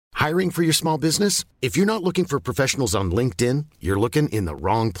Hiring for your small business? If you're not looking for professionals on LinkedIn, you're looking in the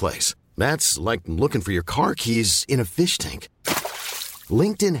wrong place. That's like looking for your car keys in a fish tank.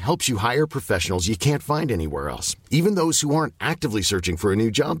 LinkedIn helps you hire professionals you can't find anywhere else, even those who aren't actively searching for a new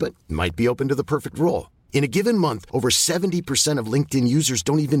job but might be open to the perfect role. In a given month, over 70% of LinkedIn users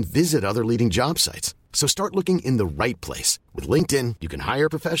don't even visit other leading job sites. So start looking in the right place. With LinkedIn, you can hire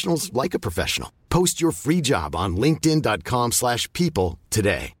professionals like a professional. Post your free job on linkedin.com/people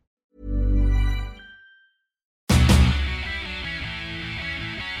today.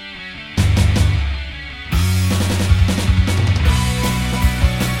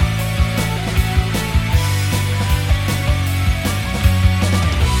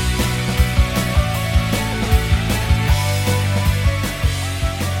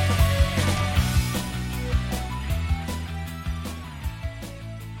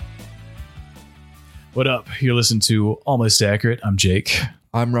 What up? You're listening to Almost Accurate. I'm Jake.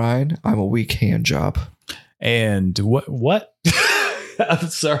 I'm Ryan. I'm a weak hand job. And what? I'm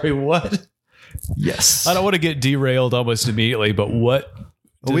sorry, what? Yes. I don't want to get derailed almost immediately, but what?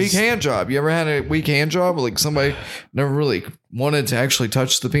 A weak hand job. You ever had a weak hand job? Like somebody never really wanted to actually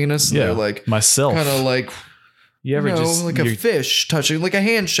touch the penis? And they're like, myself. Kind of like, you ever just like a fish touching, like a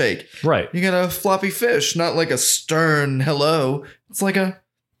handshake. Right. You got a floppy fish, not like a stern hello. It's like a,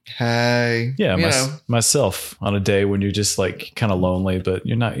 hey. Yeah, myself on a day when you're just like kind of lonely, but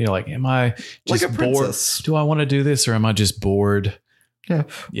you're like, am I just like a bored? princess. Do I want to do this or am I just bored? Yeah.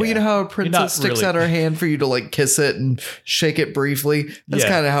 Well, you know how a princess sticks out her hand for you to like kiss it and shake it briefly? That's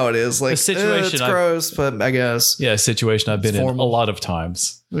kind of how it is. Like, it's gross, but I guess. Yeah, a situation I've been in a lot of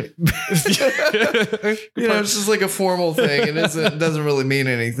times. It's just like a formal thing. It doesn't really mean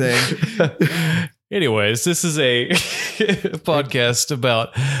anything. Anyways, this is a podcast about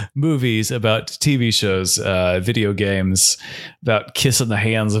movies, about TV shows, video games, about kissing the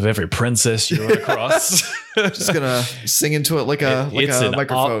hands of every princess you run across. Just gonna sing into it like a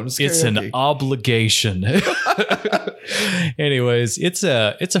microphone. It's an obligation. Anyways, it's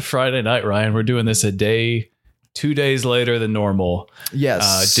a Friday night, Ryan. We're doing this 2 days later than normal.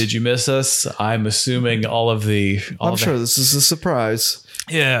 Yes. Did you miss us? I'm assuming I'm sure this is a surprise.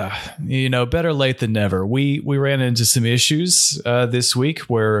 Yeah, better late than never. We ran into some issues this week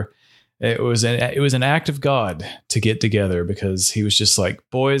where it was an act of God to get together because he was just like,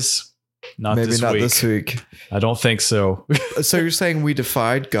 boys, maybe not this week. I don't think so. So you're saying we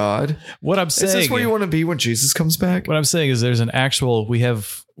defied God? What I'm saying, is this where you want to be when Jesus comes back? What I'm saying is we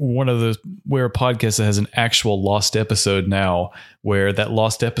have we're a podcast that has an actual lost episode now, where that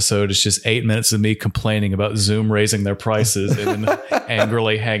lost episode is just 8 minutes of me complaining about Zoom raising their prices and then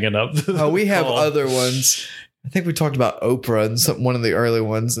angrily hanging up. We have other ones. I think we talked about Oprah and one of the early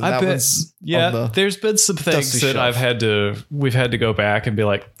ones. And there's been some things that we've had to go back and be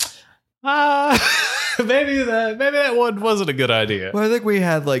like, maybe that one wasn't a good idea. Well, I think we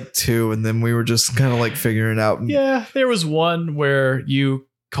had like two, and then we were just kind of like figuring it out. Yeah, there was one where you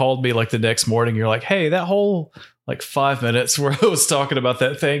called me like the next morning. You're like, hey, that whole like 5 minutes where I was talking about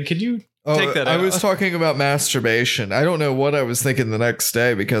that thing, can you take that out? I was talking about masturbation. I don't know what I was thinking the next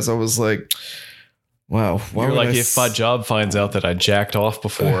day because I was like, wow. You're like, if my job finds out that I jacked off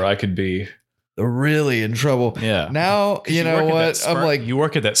before, I could be really in trouble. Yeah. Now, you know what? I'm like, you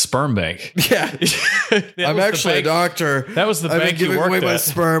work at that sperm bank. Yeah. I'm actually a doctor. That was the bank you worked at. I've been giving away my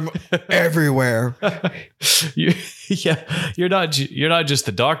sperm everywhere. You're not just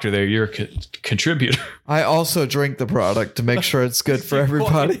the doctor there. You're a contributor. I also drink the product to make sure it's good for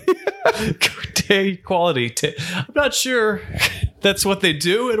everybody. Quality. I'm not sure that's what they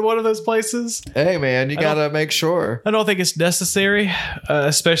do in one of those places. Hey, man, you got to make sure. I don't think it's necessary,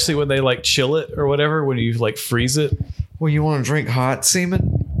 especially when they like chill it or whatever, when you like freeze it. Well, you want to drink hot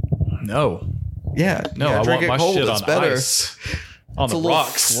semen? No. Yeah. No, I want my shit on ice. On the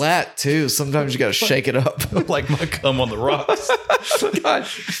rocks. Flat too. Sometimes you got to shake it up. Like my cum on the rocks. God.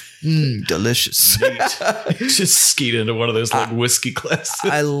 Delicious. Just skeet into one of those like whiskey glasses.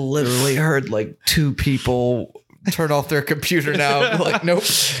 I literally heard like two people turn off their computer now. Like, nope.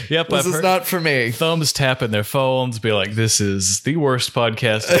 Yep. This is not for me. Thumbs tapping their phones, be like, this is the worst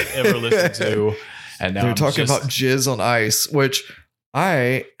podcast I've ever listened to. And now they're talking about jizz on ice, which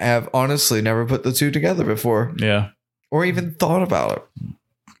I have honestly never put the two together before. Yeah. Or even thought about it.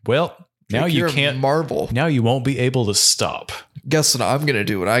 Well, now you can't marvel. Now you won't be able to stop. Guess what I'm gonna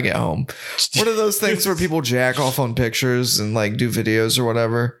do when I get home? What are those things where people jack off on pictures and like do videos or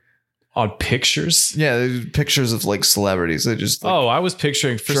whatever? On pictures? Yeah, pictures of like celebrities. They just like, I was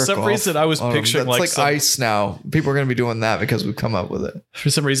picturing for some reason I was picturing like ice now. People are gonna be doing that because we've come up with it. For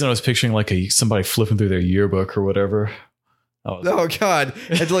some reason I was picturing like somebody flipping through their yearbook or whatever. Oh God!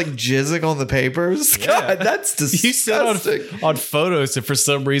 And like jizzing on the papers. Yeah. God, that's disgusting. You said on photos, and for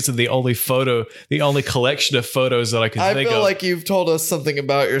some reason, the only collection of photos that I could think of. I feel like you've told us something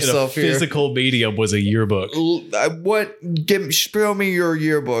about yourself here. Physical medium was a yearbook. Show me your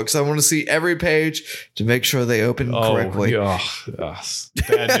yearbooks. I want to see every page to make sure they open correctly.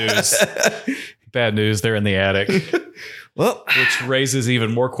 Bad news. Bad news. They're in the attic. Well, which raises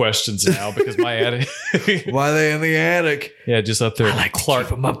even more questions now because my attic. Why are they in the attic? Yeah, just up there. I like Clark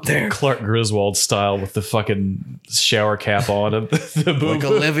them up there, Clark Griswold style with the fucking shower cap on him. Like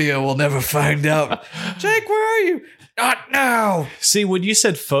Olivia will never find out. Jake, where are you? Not now. See, when you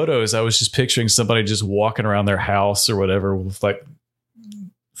said photos, I was just picturing somebody just walking around their house or whatever with like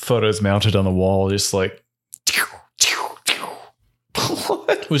photos mounted on the wall, just like.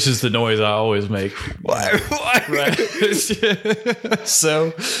 Which is the noise I always make. Why? Right. So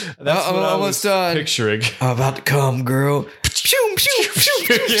that's what I was done. Picturing. I'm about to come, girl.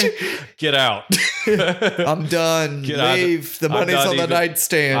 Get out. I'm done. Leave. The money's on the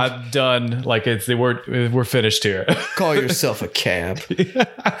nightstand. I'm done. Like we're finished here. Call yourself a cab.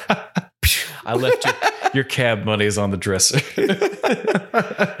 I left your cab money's on the dresser.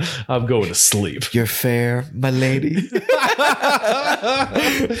 I'm going to sleep. Your fare, my lady.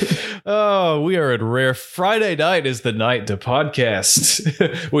 Oh, we are at rare. Friday night is the night to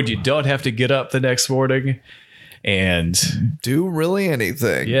podcast when you don't have to get up the next morning and do really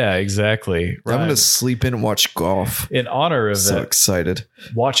anything. Yeah, exactly. I'm going to sleep in and watch golf. In honor of so excited.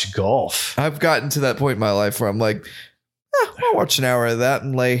 Watch golf. I've gotten to that point in my life where I'm like, I'll watch an hour of that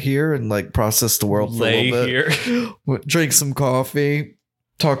and lay here and like process the world for a little bit. Here. Drink some coffee.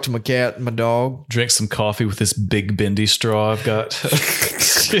 Talk to my cat and my dog. Drink some coffee with this big bendy straw I've got.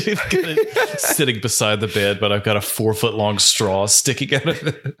 Sitting beside the bed, but I've got a 4-foot long straw sticking out of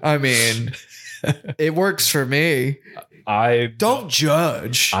it. I mean, it works for me. I don't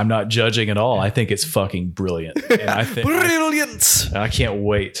judge. I'm not judging at all. I think it's fucking brilliant. And I think brilliant. I can't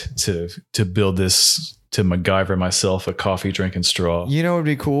wait to build this, to MacGyver myself a coffee drinking straw. You know, it would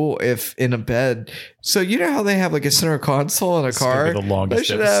be cool if in a bed. So you know how they have like a center console in a car? The longest they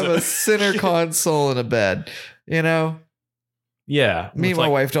should have a center console in a bed. You know? Yeah. Me and my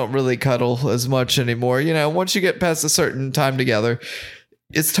wife don't really cuddle as much anymore. You know, once you get past a certain time together,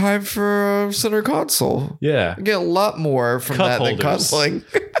 it's time for a center console. Yeah. You get a lot more from that than cuddling.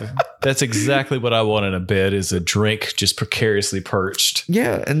 That's exactly what I want in a bed, is a drink just precariously perched.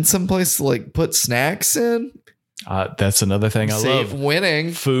 Yeah, and some place to like put snacks in. That's another thing I love.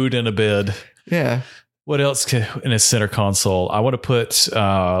 Winning. Food in a bed. Yeah. What else in a center console? I want to put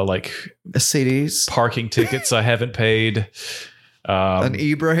like CDs, parking tickets I haven't paid. An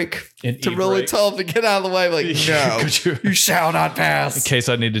e-brake to really tell them to get out of the way. Like, no, you shall not pass. In case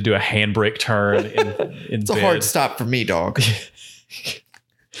I need to do a handbrake turn in it's bed. A hard stop for me, dog.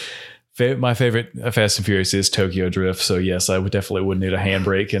 My favorite Fast and Furious is Tokyo Drift. So yes, I would need a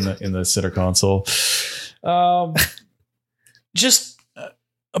handbrake in the center console. Just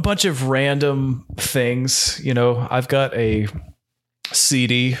a bunch of random things. You know, I've got a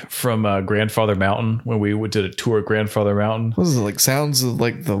CD from Grandfather Mountain when we did a tour of Grandfather Mountain. Was it like Sounds of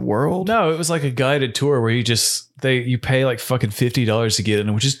like the World? No, it was like a guided tour where you pay like fucking $50 to get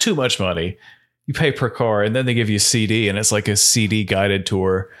in, which is too much money. You pay per car, and then they give you a CD, and it's like a CD guided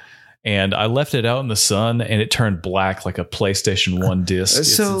tour. And I left it out in the sun, and it turned black like a PlayStation 1 disc.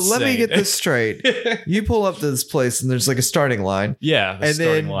 So let me get this straight. You pull up to this place, and there's like a starting line. Yeah,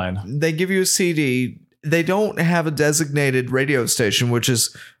 starting line. They give you a CD. They don't have a designated radio station, which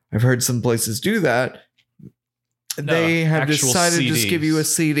is, I've heard some places do that. They have decided to just give you a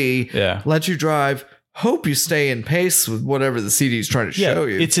CD, let you drive, hope you stay in pace with whatever the CD is trying to show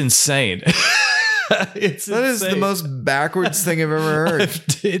you. It's insane. That is the most backwards thing I've ever heard.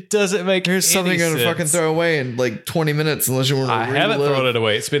 It doesn't make Here's something you're going to fucking throw away in like 20 minutes unless you want to relive. I haven't thrown it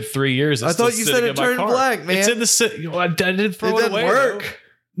away. It's been 3 years. I thought you said it turned black, man. It's in the... I didn't throw it away. It doesn't work. Though.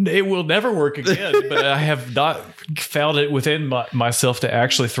 It will never work again, but I have not found it within myself to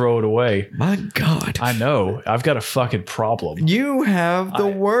actually throw it away. My God. I know. I've got a fucking problem. You have the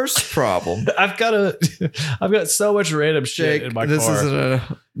worst problem. I've got so much random shit in my car.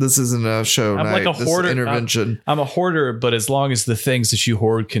 This isn't a show I'm night. Like a hoarder. Intervention. I'm a hoarder, but as long as the things that you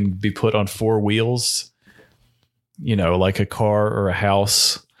hoard can be put on 4 wheels, you know, like a car or a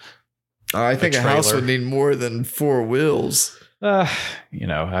house. I think a house would need more than 4 wheels. You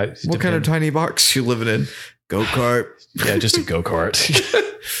know, what kind of tiny box you living in? Go-kart. Yeah, just a go-kart.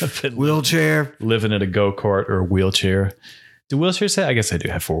 Wheelchair. Living in a go-kart or a wheelchair. Do wheelchairs have? I guess they do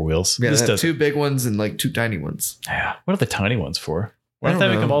have 4 wheels. Yeah, they have 2 big ones and like 2 tiny ones. Yeah. What are the tiny ones for? Why don't they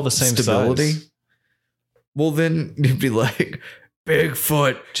make them all the same Stability. size? Well, then you'd be like,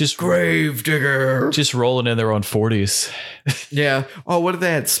 Bigfoot, just Gravedigger, just rolling in their own 40s. Yeah. Oh, what if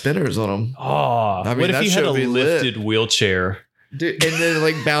they had spinners on them? Oh, I mean, what if you had a lifted wheelchair? Dude, and then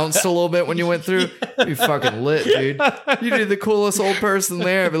like bounced a little bit when you went through? You'd be fucking lit, dude. You'd be the coolest old person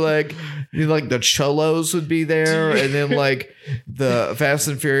there. It'd be like the Cholos would be there, and then like the Fast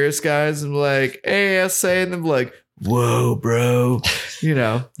and Furious guys and be like, hey, SA, and then be like, whoa, bro. You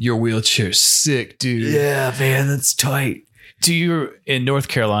know. Your wheelchair's sick, dude. Yeah, man, that's tight. In North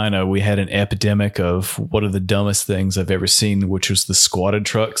Carolina, we had an epidemic of one of the dumbest things I've ever seen, which was the squatted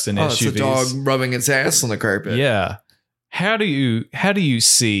trucks and SUVs. It's a dog rubbing its ass on the carpet. Yeah. How do you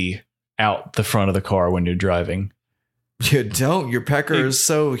see out the front of the car when you're driving? You don't. Your pecker is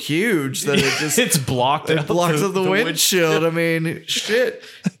so huge that it just it's blocked. It blocks the windshield. I mean, shit.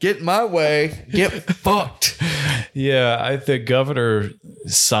 Get in my way. Get fucked. Yeah, the governor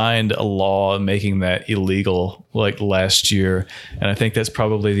signed a law making that illegal like last year, and I think that's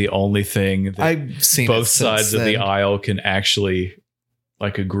probably the only thing that I've seen both sides of the aisle can actually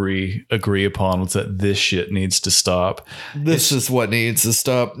like agree upon, was that this shit needs to stop. This is what needs to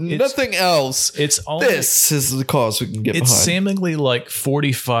stop. Nothing else. This is the cause we can get behind. It's seemingly like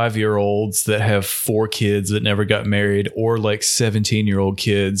 45-year-olds that have 4 kids that never got married, or like 17-year-old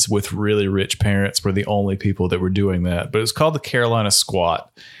kids with really rich parents were the only people that were doing that. But it's called the Carolina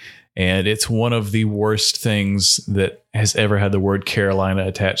Squat. And it's one of the worst things that has ever had the word Carolina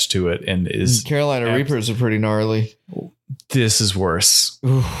attached to it. And is Carolina Reapers are pretty gnarly. This is worse.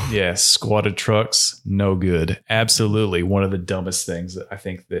 Oof. Yeah, squatted trucks, no good. Absolutely one of the dumbest things that I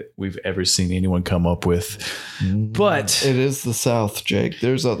think that we've ever seen anyone come up with. But it is the South, Jake.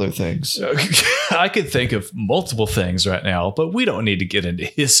 There's other things. I could think of multiple things right now, but we don't need to get into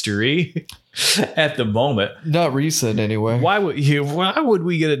history at the moment. Not recent, anyway. Why would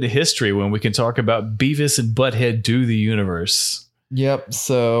we get into history when we can talk about Beavis and Butthead Do the Universe? Yep.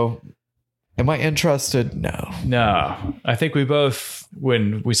 So, am I interested? No. I think we both,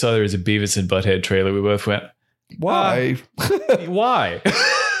 when we saw there was a Beavis and Butthead trailer, we both went, why? Why?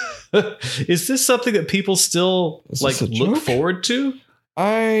 Is this something that people still look forward to?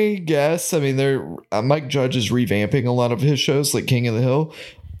 I guess. I mean, Mike Judge is revamping a lot of his shows, like King of the Hill.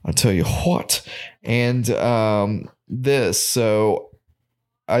 I'll tell you what. And this. So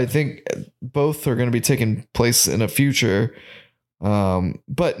I think both are going to be taking place in a future.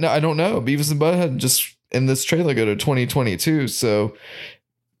 But no, I don't know. Beavis and Butthead just in this trailer go to 2022. So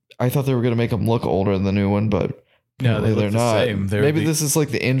I thought they were going to make them look older than the new one, but no, they're not. Maybe this is like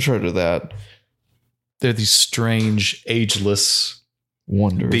the intro to that. They're these strange, ageless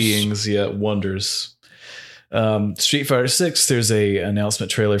wonders. Beings. Yeah, wonders. Street Fighter 6, there's a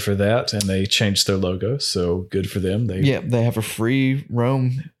announcement trailer for that, and they changed their logo, so good for them. They have a free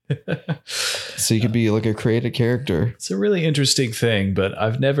roam. So you could be like a creative character. It's a really interesting thing, but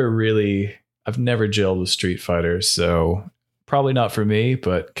I've never gelled with Street Fighter, so probably not for me,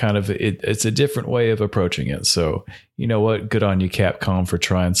 but kind of it's a different way of approaching it. So you know what? Good on you, Capcom, for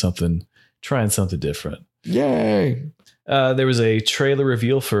trying something different. Yay. There was a trailer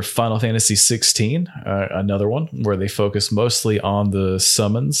reveal for Final Fantasy 16, another one where they focus mostly on the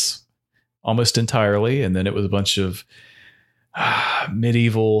summons almost entirely. And then it was a bunch of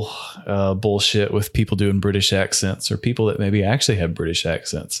medieval bullshit with people doing British accents, or people that maybe actually have British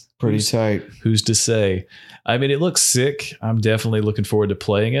accents. Pretty tight. Who's to say? I mean, it looks sick. I'm definitely looking forward to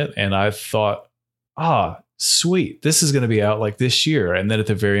playing it. And I thought, sweet, this is going to be out like this year. And then at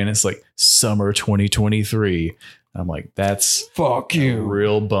the very end, it's like summer 2023. I'm like, that's fuck you, a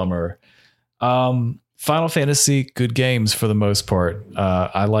real bummer. Final Fantasy, good games for the most part.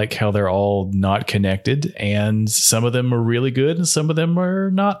 I like how they're all not connected, and some of them are really good and some of them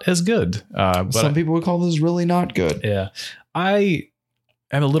are not as good. But some people would call this really not good. Yeah. I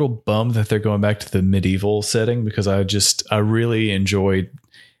am a little bummed that they're going back to the medieval setting, because I really enjoyed,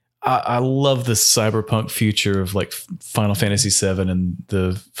 I love the cyberpunk future of like Final Fantasy 7 and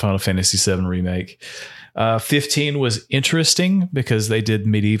the Final Fantasy 7 remake. 15 was interesting because they did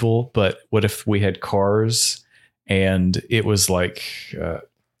medieval, but what if we had cars and it was like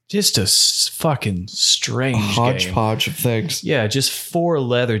just a fucking strange hodgepodge of things. Yeah, just 4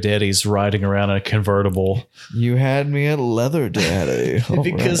 leather daddies riding around in a convertible. You had me at leather daddy.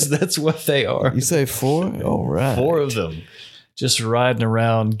 Because that's what they are. You say 4? All right. 4 of them. Just riding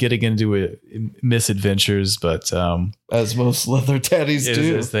around, getting into misadventures, but as most leather daddies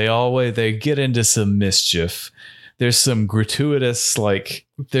do, they get into some mischief. There's some gratuitous, like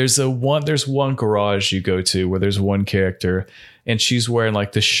there's one garage you go to where there's one character and she's wearing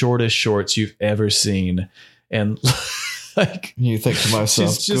like the shortest shorts you've ever seen, and like you think to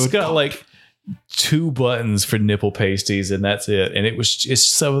myself, she's just got like 2 buttons for nipple pasties, and that's it. And it's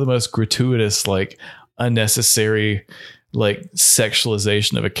some of the most gratuitous, like unnecessary, like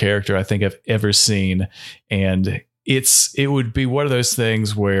sexualization of a character I think I've ever seen. And it would be one of those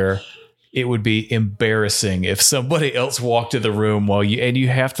things where it would be embarrassing if somebody else walked in the room while you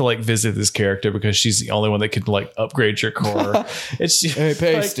have to like visit this character because she's the only one that can like upgrade your car. It's hey,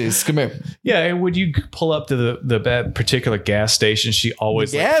 pasties, come here. Yeah, and when you pull up to the particular gas station, she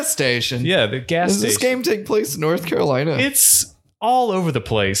always gas station. Yeah, the gas station. Does this game take place in North Carolina? It's all over the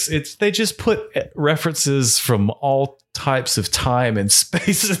place. They just put references from all types of time and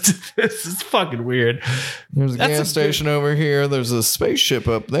space into this. It's fucking weird. There's a gas station over here. There's a spaceship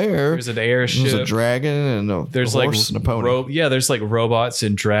up there. There's an airship. There's a dragon and a horse and a pony. There's like robots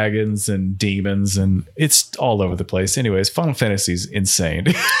and dragons and demons, and it's all over the place. Anyways, Final Fantasy's insane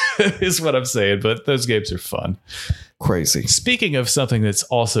is what I'm saying, but those games are fun. Crazy. Speaking of something that's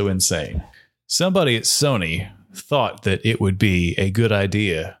also insane, somebody at Sony thought that it would be a good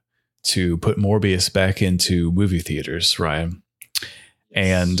idea to put Morbius back into movie theaters, Ryan.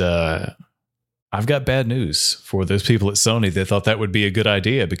 And I've got bad news for those people at Sony that thought that would be a good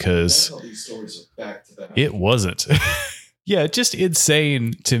idea, because it wasn't. Yeah, just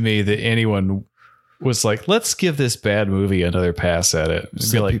insane to me that anyone was like, let's give this bad movie another pass at it.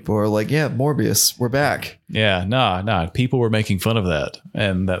 Some people are like, yeah, Morbius, we're back. Yeah, nah. People were making fun of that.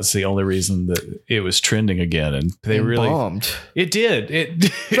 And that's the only reason that it was trending again. And they really bombed. It did.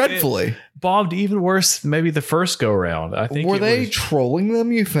 It dreadfully. It bombed even worse than maybe the first go round. I think. Were they trolling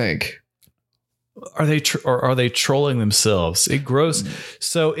them, you think? Are they trolling themselves? It grossed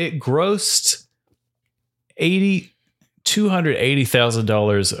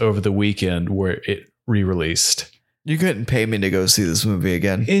 $280,000 over the weekend where it re-released. You couldn't pay me to go see this movie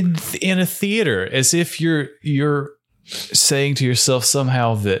again in a theater, as if you're saying to yourself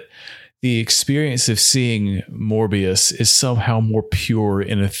somehow that the experience of seeing Morbius is somehow more pure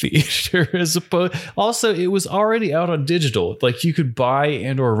in a theater as opposed. Also, it was already out on digital. Like you could buy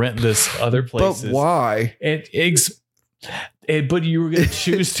and or rent this other places. But why? But you were going to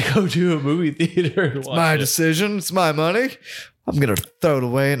choose to go to a movie theater. And it's my decision. It's my money. I'm going to throw it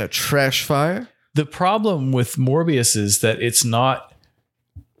away in a trash fire. The problem with Morbius is that it's not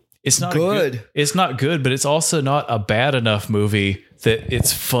good. It's not good, but it's also not a bad enough movie that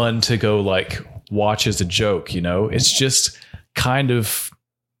it's fun to go like watch as a joke. You know, it's just kind of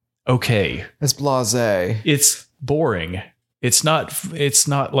okay. It's blasé. It's boring. It's not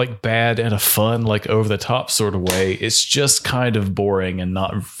like bad in a fun, like over the top sort of way. It's just kind of boring and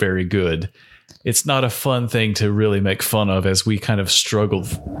not very good. It's not a fun thing to really make fun of, as we kind of struggle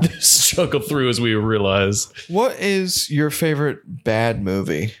through as we realize. What is your favorite bad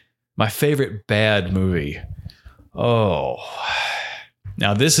movie? My favorite bad movie. Oh,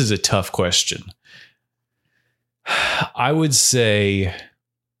 now this is a tough question. I would say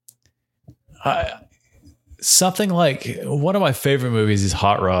something like one of my favorite movies is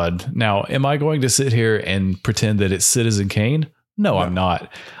Hot Rod. Now, am I going to sit here and pretend that it's Citizen Kane? No, I'm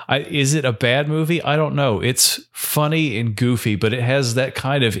not. Is it a bad movie? I don't know. It's funny and goofy, but it has that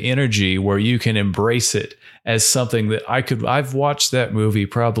kind of energy where you can embrace it as something that I've watched that movie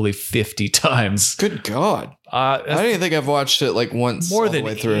probably 50 times. Good God. I don't even think I've watched it like once. More than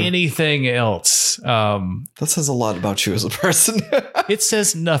anything else. That says a lot about you as a person. It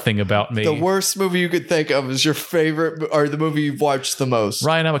says nothing about me. The worst movie you could think of is your favorite, or the movie you've watched the most.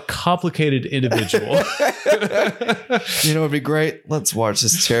 Ryan, I'm a complicated individual. You know, it'd be great. Let's watch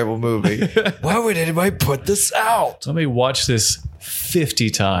this terrible movie. Why would anybody put this out? Let me watch this 50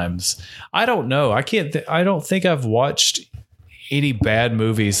 times. I don't know. I don't think I've watched any bad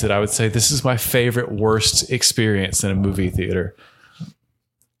movies that I would say this is my favorite worst experience in a movie theater.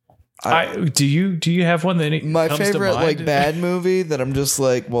 Do you have one that my comes favorite to mind? Like bad movie that I'm just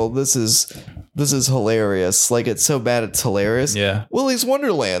like, well, this is hilarious. Like it's so bad it's hilarious. Yeah. Willy's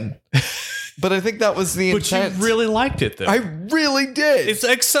Wonderland. But I think that was the intent. But you really liked it though. I really did. It's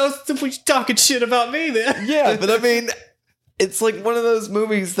like, so you're talking shit about me then. Yeah, but I mean, it's like one of those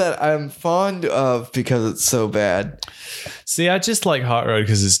movies that I'm fond of because it's so bad. See, I just like Hot Rod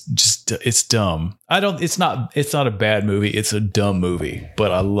because it's dumb. It's not a bad movie. It's a dumb movie,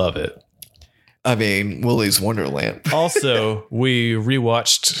 but I love it. I mean, Willy's Wonderland. Also, we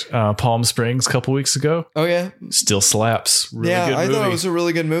rewatched Palm Springs a couple weeks ago. Oh yeah, still slaps. Really good movie. I thought it was a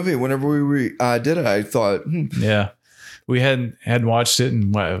really good movie. Whenever we did it, I thought, yeah, we hadn't watched it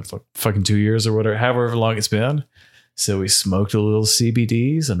in fucking 2 years or whatever, however long it's been. So we smoked a little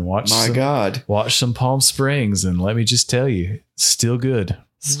CBDs and watched some Palm Springs, and let me just tell you, it's still good.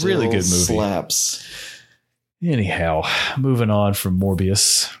 Still really good movie. Slaps. Anyhow, moving on from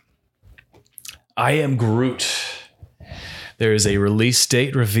Morbius. I Am Groot. There is a release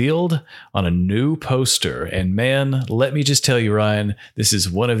date revealed on a new poster. And man, let me just tell you, Ryan, this is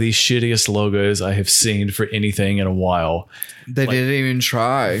one of the shittiest logos I have seen for anything in a while. They didn't even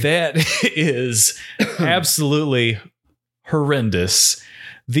try. That is absolutely horrendous.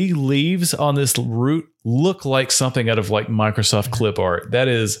 The leaves on this root look like something out of like Microsoft clip art. That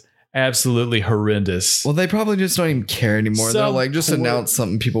is absolutely horrendous. Well, they probably just don't even care anymore. They're like, just announce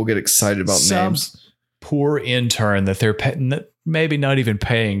something people get excited about. Names. Poor intern that they're maybe not even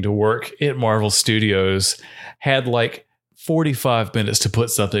paying to work at Marvel Studios had like 45 minutes to put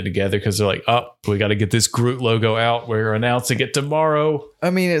something together because they're like, oh, we got to get this Groot logo out. We're announcing it tomorrow. I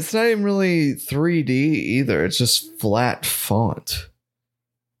mean, it's not even really 3D either. It's just flat font.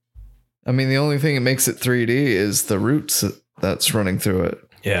 I mean, the only thing that makes it 3D is the roots that's running through it.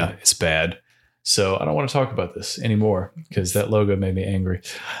 Yeah, it's bad. So I don't want to talk about this anymore because that logo made me angry.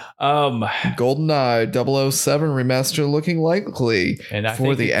 GoldenEye 007 remaster looking likely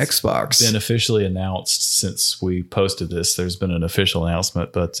for the Xbox. Been officially announced since we posted this. There's been an official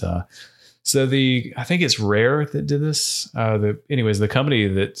announcement, but so I think it's Rare that did this. The company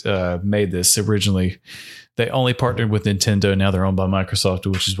that made this originally, they only partnered with Nintendo. Now they're owned by Microsoft,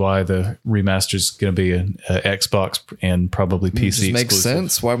 which is why the remaster is going to be an Xbox and probably PC. It makes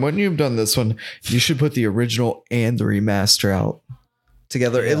sense. Why wouldn't you have done this one? You should put the original and the remaster out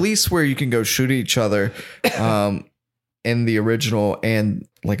together, at least where you can go shoot each other in the original and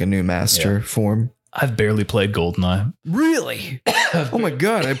like a new master form. I've barely played GoldenEye. Really? Oh my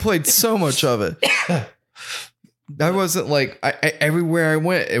God. I played so much of it. I wasn't like everywhere I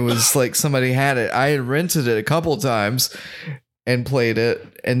went, it was like somebody had it. I had rented it a couple times and played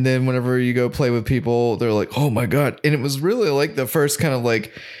it. And then whenever you go play with people, they're like, oh my God. And it was really like the first kind of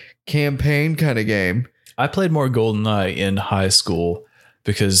like campaign kind of game. I played more GoldenEye in high school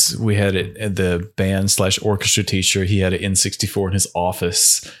because we had it at the band/orchestra teacher. He had an N64 in his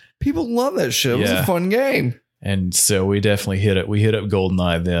office. People love that shit. It was a fun game. And so we definitely hit it. We hit up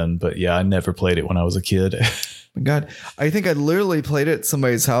GoldenEye then, but yeah, I never played it when I was a kid. My God, I think I literally played it at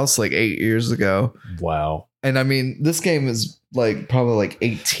somebody's house like 8 years ago. Wow. And I mean, this game is like probably like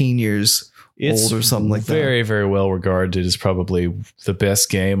 18 years old or something like that. Very, very well regarded as probably the best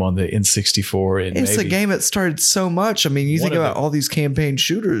game on the N64. And it's a game that started so much. I mean, you think about all these campaign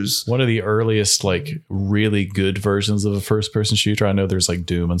shooters. One of the earliest, like really good versions of a first person shooter. I know there's like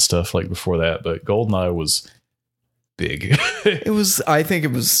Doom and stuff like before that, but GoldenEye was big. I think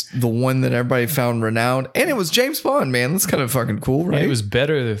it was the one that everybody found renowned, and it was James Bond, man. That's kind of fucking cool, right? And it was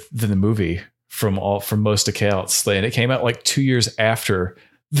better than the movie from most accounts. And it came out like 2 years after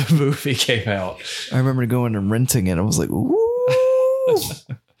the movie came out. I remember going and renting it. I was like, ooh.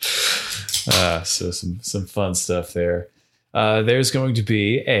 So some fun stuff there. There's going to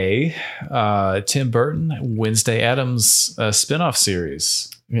be a Tim Burton Wednesday Addams spinoff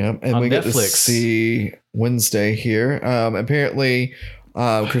series. Yeah, and we get to see Wednesday here. Apparently,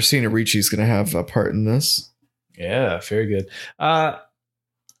 Christina Ricci's going to have a part in this. Yeah, very good. I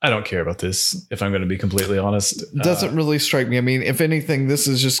don't care about this, if I'm going to be completely honest. Doesn't really strike me. I mean, if anything, this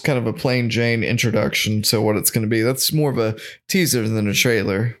is just kind of a plain Jane introduction to what it's going to be. That's more of a teaser than a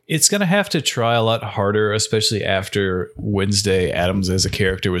trailer. It's going to have to try a lot harder, especially after Wednesday Addams as a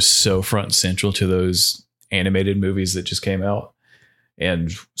character was so front and central to those animated movies that just came out.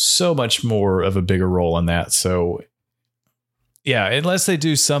 And so much more of a bigger role in that. So, yeah, unless they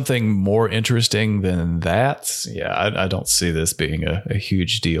do something more interesting than that, yeah, I don't see this being a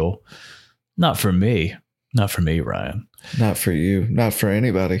huge deal. Not for me. Not for me, Ryan. Not for you. Not for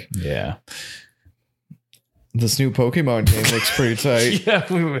anybody. Yeah. This new Pokemon game looks pretty tight. Yeah,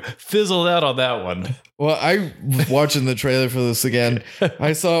 we fizzled out on that one. Well, I was watching the trailer for this again.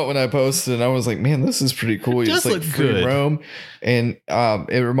 I saw it when I posted, and I was like, man, this is pretty cool. It's like free roam. And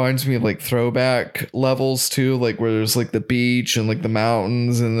it reminds me of like throwback levels too, like where there's like the beach and like the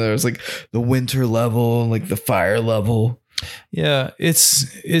mountains, and there's like the winter level and like the fire level. Yeah,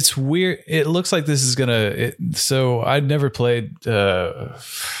 it's weird. It looks like this is gonna. So I'd never played.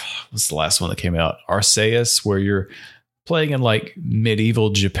 What's the last one that came out? Arceus, where you're playing in like medieval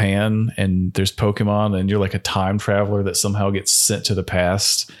Japan, and there's Pokemon, and you're like a time traveler that somehow gets sent to the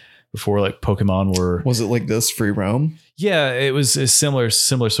past before like Pokemon were. Was it like this free roam? Yeah, it was a similar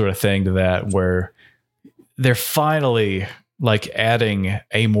sort of thing to that, where they're finally like adding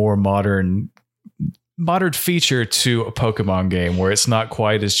a more modern feature to a Pokemon game where it's not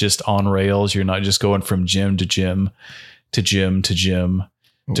quite as just on rails. You're not just going from gym to gym to gym to gym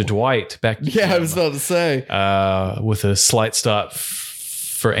to Dwight back to Jim, I was about to say with a slight stop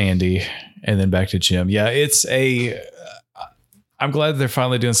for Andy and then back to Jim. Yeah, it's I'm glad they're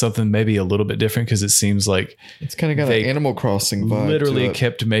finally doing something maybe a little bit different, because it seems like it's kind of got an Animal Crossing vibe. Literally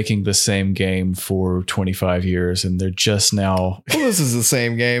kept making the same game for 25 years, and they're just now. Well, this is the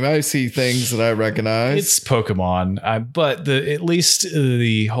same game. I see things that I recognize. It's Pokemon, but at least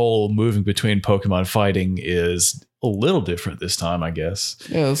the whole moving between Pokemon fighting is a little different this time, I guess.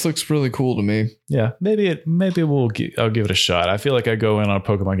 Yeah, this looks really cool to me. Yeah, maybe I'll give it a shot. I feel like I go in on a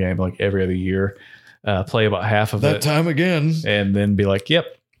Pokemon game like every other year, play about half of that time again, and then be like, "Yep,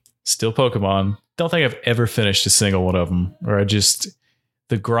 still Pokemon." Don't think I've ever finished a single one of them, or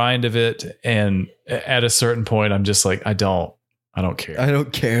the grind of it, and at a certain point, I'm just like, I don't care. I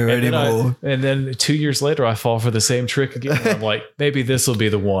don't care anymore. And then 2 years later, I fall for the same trick again. I'm like, maybe this will be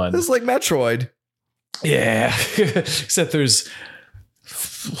the one. It's like Metroid. Yeah, except there's.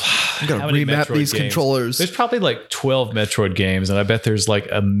 I'm gonna remap these controllers. There's probably like 12 Metroid games, and I bet there's like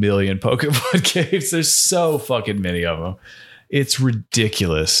a million Pokemon games. There's so fucking many of them. It's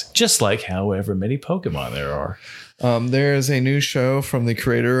ridiculous. Just like however many Pokemon there are. There is a new show from the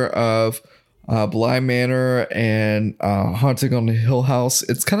creator of Bly Manor and Haunting on the Hill House.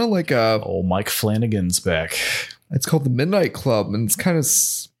 It's kind of like old Mike Flanagan's back. It's called The Midnight Club, and it's kind of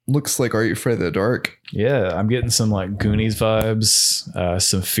looks like Are You Afraid of the Dark? Yeah, I'm getting some like Goonies vibes,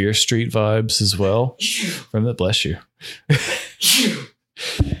 some Fear Street vibes as well. From the bless you.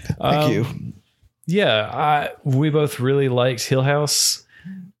 Thank you. Yeah, we both really liked Hill House,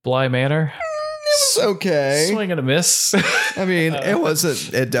 Bly Manor. It was okay. Swing and a miss. I mean,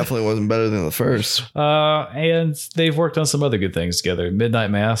 it definitely wasn't better than the first. And they've worked on some other good things together.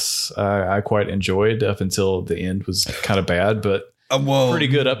 Midnight Mass, I quite enjoyed up until the end was kind of bad, but pretty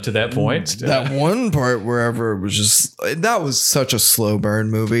good up to that point. That one part wherever it was that was such a slow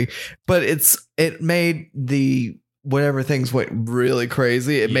burn movie, but it made whenever things went really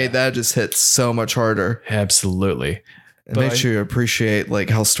crazy, it made that just hit so much harder. Absolutely. It makes you appreciate like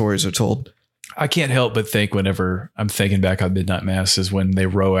how stories are told. I can't help but think whenever I'm thinking back on Midnight Mass is when they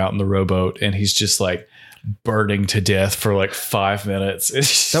row out in the rowboat and he's just like burning to death for like 5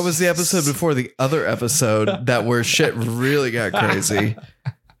 minutes. That was the episode before the other episode where shit really got crazy.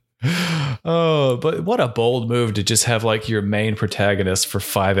 Oh, but what a bold move to just have like your main protagonist for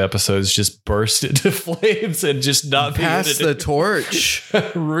 5 episodes just burst into flames and just not pass the torch.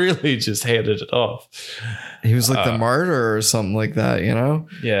 Really just handed it off. He was like the martyr or something like that, you know?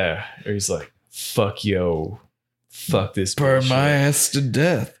 Yeah. Or he's like, fuck this burn bullshit. My ass to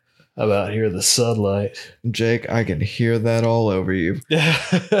death. I'm out here in the sunlight. Jake, I can hear that all over you.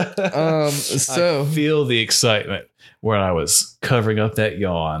 So I feel the excitement when I was covering up that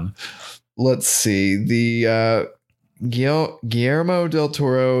yawn. Let's see. The Guillermo del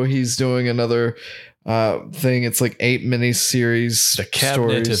Toro, he's doing another thing. It's like 8 miniseries. The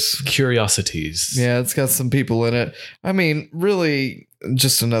Cabinet stories. of Curiosities. Yeah, it's got some people in it. I mean, really,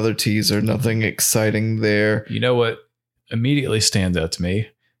 just another teaser. Nothing exciting there. You know what immediately stands out to me?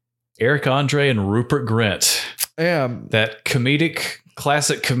 Eric Andre and Rupert Grint. Yeah. That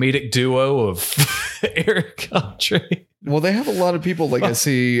classic comedic duo of Eric Andre. Well, they have a lot of people. Like I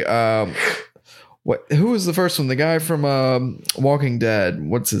see, who was the first one? The guy from Walking Dead.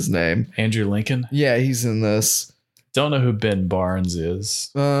 What's his name? Andrew Lincoln. Yeah, he's in this. Don't know who Ben Barnes is.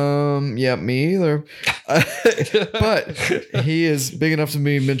 Yeah, me either. But he is big enough to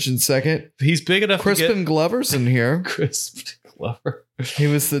be mentioned second. He's big enough. Crispin Glover's in here. Crispin Glover. He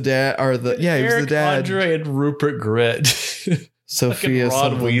was the dad, he was the dad. Andre and Rupert Grint. Sophia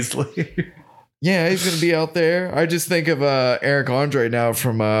Ron Weasley. Yeah, he's gonna be out there. I just think of Eric Andre now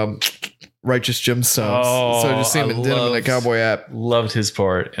from Righteous Gemstones. So I just see him in denim and a cowboy hat. Loved his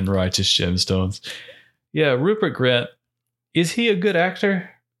part in Righteous Gemstones. Yeah, Rupert Grint. Is he a good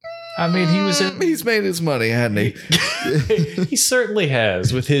actor? I mean, he's made his money, hasn't he? He certainly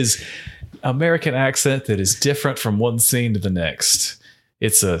has, with his American accent that is different from one scene to the next.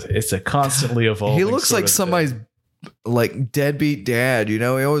 It's a constantly evolving. He looks like somebody's like deadbeat dad, you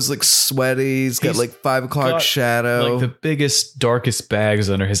know. He always looks sweaty. He's got like 5 o'clock shadow, like the biggest, darkest bags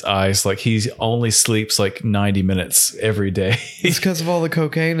under his eyes. Like he only sleeps like 90 minutes every day. It's because of all the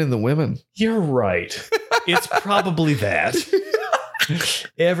cocaine and the women. You're right. It's probably that.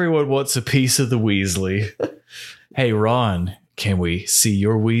 Everyone wants a piece of the Weasley. Hey, Ron, can we see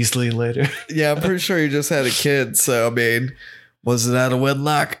your Weasley later? Yeah, I'm pretty sure he just had a kid. So, I mean, was it out of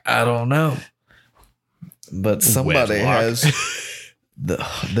wedlock? I don't know. But somebody has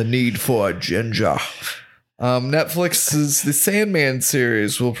the need for a ginger. Netflix's The Sandman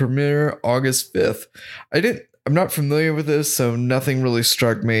series will premiere August 5th. I'm not familiar with this, so nothing really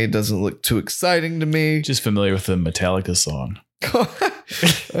struck me. It doesn't look too exciting to me. Just familiar with the Metallica song.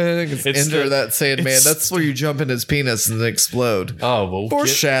 think it's Enter that Sandman. That's where you jump in his penis and explode. Oh, well,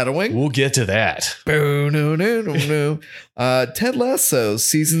 foreshadowing. We'll get to that. No. Ted Lasso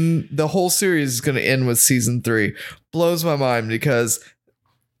the whole series is going to end with season 3. Blows my mind because,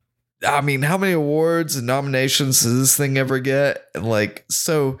 I mean, how many awards and nominations does this thing ever get?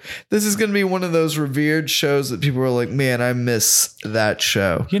 So this is going to be one of those revered shows that people are like, man, I miss that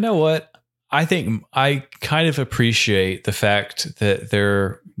show. You know what? I think I kind of appreciate the fact that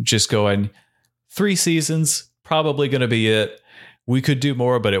they're just going 3 seasons, probably going to be it. We could do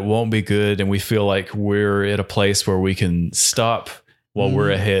more, but it won't be good. And we feel like we're at a place where we can stop while we're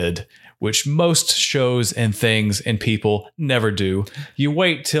ahead, which most shows and things and people never do. You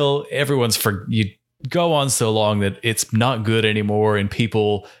wait till you go on so long that it's not good anymore and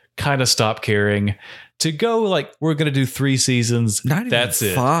people kind of stop caring. To go like, we're going to do 3 seasons, that's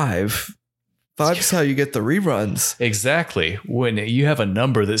it. 5. 5 is how you get the reruns. Exactly. When you have a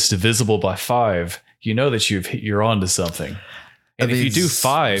number that's divisible by 5, you know that you're onto something. And if you do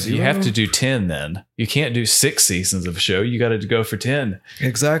 5, you have to do 10 then. You can't do 6 seasons of a show. You got to go for 10.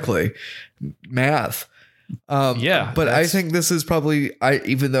 Exactly. Math. But I think this is probably,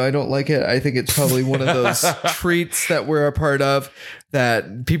 even though I don't like it, I think it's probably one of those treats that we're a part of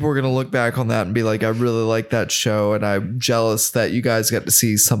that people are going to look back on that and be like, I really like that show. And I'm jealous that you guys got to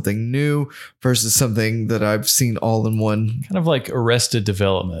see something new versus something that I've seen all in one. Kind of like Arrested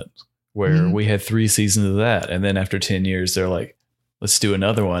Development, where we had 3 seasons of that. And then after 10 years, they're like, let's do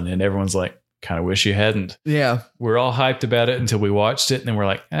another one. And everyone's like, kind of wish you hadn't. Yeah. We're all hyped about it until we watched it. And then we're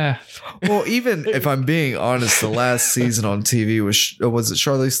like, Well, even if I'm being honest, the last season on TV was it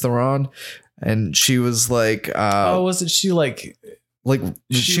Charlize Theron? And she was like, wasn't she like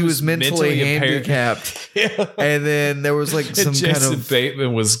she was mentally handicapped. Yeah. And then there was like some Jason kind of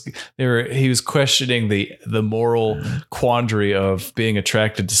Bateman was there. He was questioning the moral quandary of being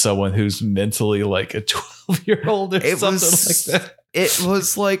attracted to someone who's mentally like a 12-year-old or something like that. It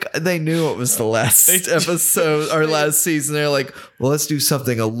was like they knew it was the last episode or last season. They're like, well, let's do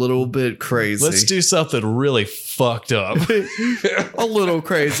something a little bit crazy. Let's do something really fucked up. A little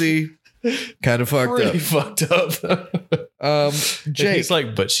crazy. Kind of fucked up. Jake. He's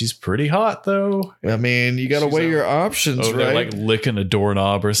like, but she's pretty hot though. I mean, you got to weigh your options, right? Like licking a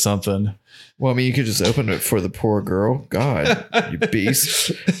doorknob or something. Well, I mean, you could just open it for the poor girl. God, you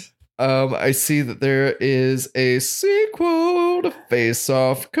beast. I see that there is a sequel to Face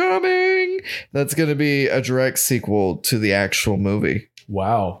Off coming. That's going to be a direct sequel to the actual movie.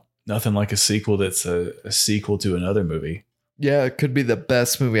 Wow. Nothing like a sequel that's a sequel to another movie. Yeah, it could be the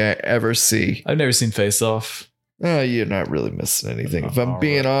best movie I ever see. I've never seen Face Off. You're not really missing anything, if I'm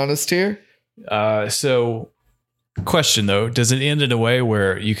being honest here. So, question though, does it end in a way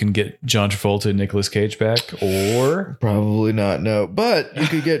where you can get John Travolta and Nicolas Cage back, or probably not? No, but you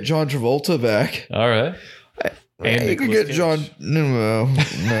could get John Travolta back. All right, and you could get Cage. John. No.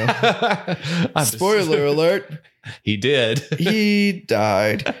 Spoiler alert: he did. He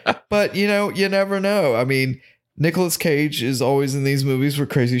died. But you never know. I mean, Nicolas Cage is always in these movies where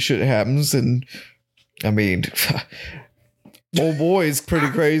crazy shit happens, and I mean. Old boy's pretty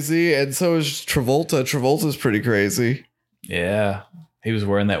crazy, and so is Travolta. Travolta's pretty crazy. Yeah. He was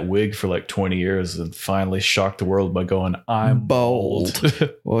wearing that wig for like 20 years and finally shocked the world by going, I'm bald.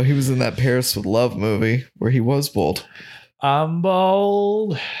 Well, he was in that Paris with Love movie where he was bald. I'm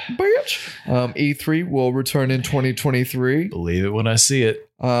bald. Bitch. E3 will return in 2023. Believe it when I see it.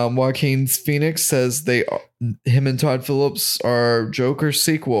 Joaquin Phoenix says him and Todd Phillips are Joker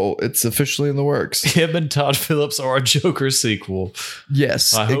sequel. It's officially in the works. Him and Todd Phillips are a Joker sequel.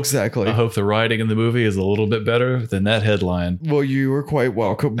 Yes, exactly. I hope the writing in the movie is a little bit better than that headline. Well, you were quite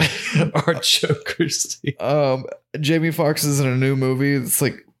welcome. Our Joker sequel. Jamie Foxx is in a new movie. It's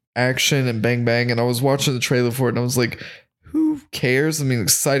like action and bang bang. And I was watching the trailer for it and I was like, who cares? I mean,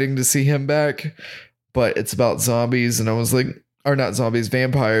 exciting to see him back, but it's about zombies. And I was like, or not zombies,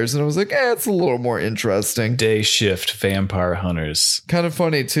 vampires. And I was like, it's a little more interesting. Day Shift Vampire Hunters. Kind of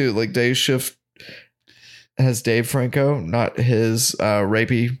funny too. Like Day Shift has Dave Franco, not his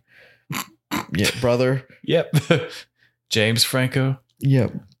rapey brother. Yep. James Franco.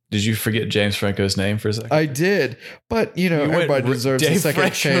 Yep. Did you forget James Franco's name for a second? I did, but everybody deserves a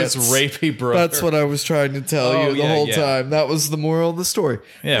second chance. Rapey brother. That's what I was trying to tell you the whole time. That was the moral of the story.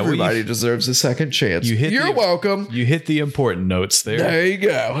 Yeah, everybody deserves a second chance. You're welcome. You hit the important notes there. There you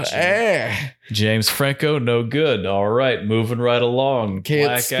go. James Franco, no good. All right, moving right along. Can't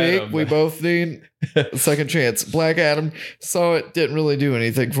Black speak. Adam. We both need a second chance. Black Adam saw it, didn't really do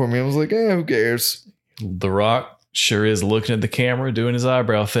anything for me. I was like, who cares? The Rock. sure is looking at the camera, doing his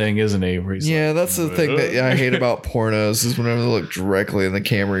eyebrow thing, isn't he? Yeah, that's the thing that I hate about pornos is whenever they look directly in the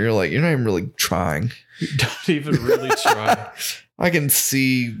camera, you're like, you're not even really trying. You don't even really try. I can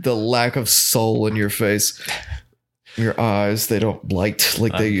see the lack of soul in your face. Your eyes, they don't light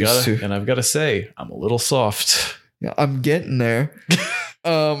like they used to. And I've got to say, I'm a little soft. Yeah, I'm getting there.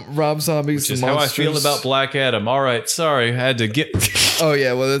 Rob Zombie's Which is how I feel about Black Adam. All right, sorry, I had to get. Oh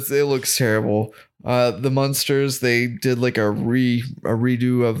yeah, well it looks terrible. The Munsters, they did like a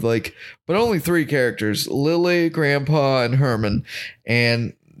redo of like, but only 3 characters: Lily, Grandpa, and Herman.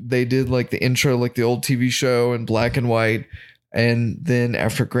 And they did like the intro, like the old TV show in black and white. And then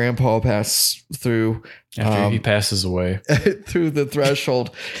after Grandpa passed through, after he passes away through the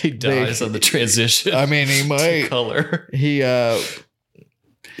threshold, he dies on the transition. I mean, he might color.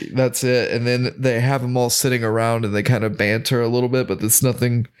 That's it. And then they have them all sitting around and they kind of banter a little bit, but there's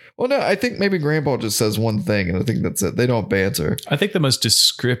nothing. Well, no, I think maybe Grandpa just says one thing and I think that's it. They don't banter. I think the most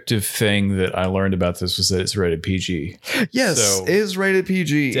descriptive thing that I learned about this was that it's rated PG. Yes, so it is rated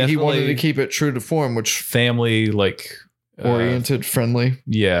PG. He wanted to keep it true to form, which family like oriented, friendly.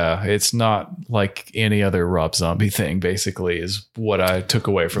 Yeah, it's not like any other Rob Zombie thing, basically, is what I took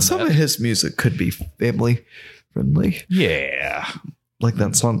away from some of his music could be family friendly. Yeah. Like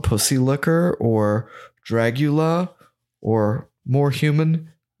that song Pussy Liquor or Dragula or More Human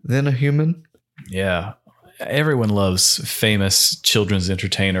Than a Human. Yeah. Everyone loves famous children's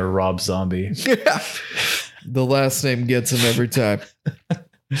entertainer Rob Zombie. Yeah. The last name gets him every time.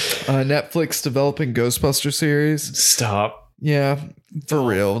 Netflix developing Ghostbuster series. Stop. Yeah, for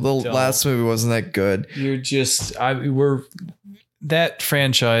real. The last movie wasn't that good. You're just that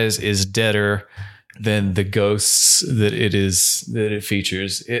franchise is deader than the ghosts that it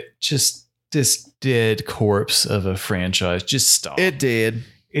features. It just this dead corpse of a franchise. Just stop. It did.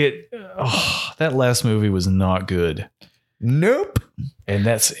 That last movie was not good. Nope.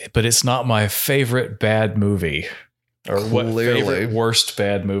 But it's not my favorite bad movie. Or what favorite worst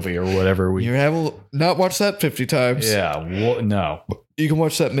bad movie or whatever. You have not watched that 50 times. Yeah, no. You can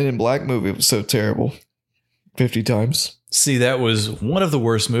watch that Men in Black movie. It was so terrible. 50 times. See, that was one of the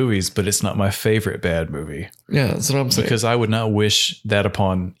worst movies, but it's not my favorite bad movie. Yeah, that's what I'm saying. Because I would not wish that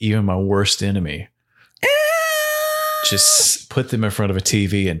upon even my worst enemy. Just put them in front of a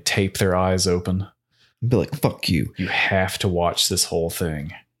TV and tape their eyes open. Be like, fuck you. You have to watch this whole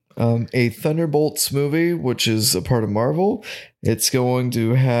thing. A Thunderbolts movie, which is a part of Marvel. It's going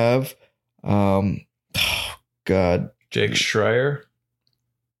to have, Jake Schreier.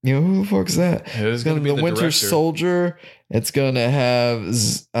 You know, who the fuck is that? It's going to be the Winter director. Soldier. It's going to have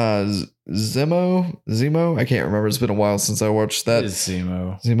Zemo. I can't remember. It's been a while since I watched that. It is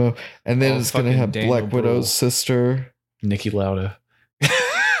Zemo. And then it's going to have Daniel Black Widow's sister. Niki Lauda.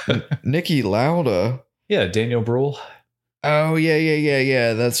 Niki Lauda? Yeah, Daniel Bruhl. Oh,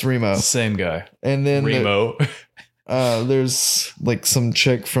 yeah. That's Remo. Same guy. And then Remo. there's like some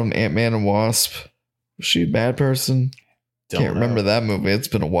chick from Ant-Man and Wasp. Was she a bad person? Can't remember that movie. It's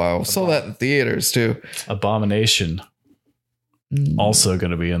been a while. Saw that in theaters too. Abomination. Also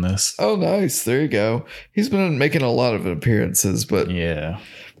going to be in this. Oh, nice. There you go. He's been making a lot of appearances, but yeah,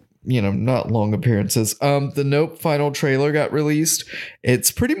 not long appearances. The Nope final trailer got released. It's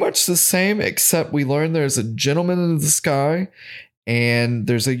pretty much the same, except we learned there's a gentleman in the sky and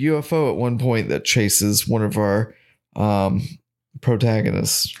there's a UFO at one point that chases one of our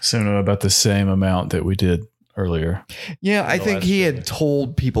protagonists. So about the same amount that we did earlier. Yeah, I think he had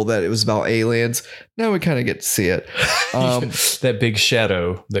told people that it was about aliens. Now we kind of get to see it. That big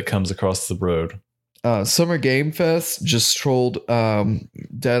shadow that comes across the road. Summer Game Fest just trolled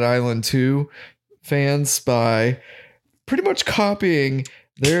Dead Island 2 fans by pretty much copying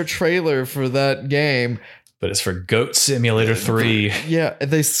their trailer for that game. But it's for Goat Simulator 3. Yeah,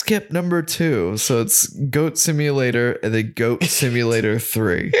 they skipped number 2. So it's Goat Simulator and then Goat Simulator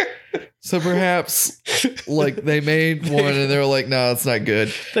 3. So perhaps like they made one and they were like, no, it's not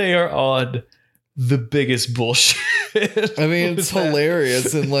good. They are on the biggest bullshit. I mean, it's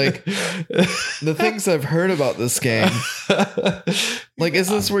hilarious. And like the things I've heard about this game, like, is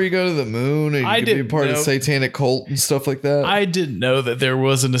this where you go to the moon and you can be part of satanic cult and stuff like that? I didn't know that there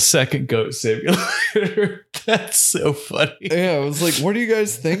wasn't a second Goat Simulator. That's so funny. Yeah, I was like, what are you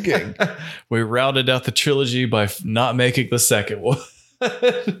guys thinking? We rounded out the trilogy by not making the second one.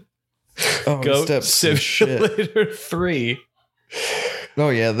 Goat Simulator 3. Oh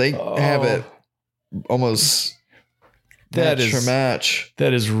yeah, they have it almost match.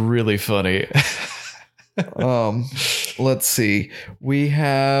 That is really funny. Let's see. We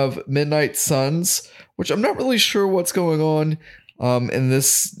have Midnight Suns, which I'm not really sure what's going on in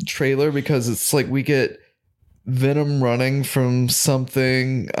this trailer, because it's like we get Venom running from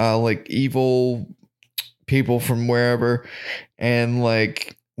something, like evil people from wherever, and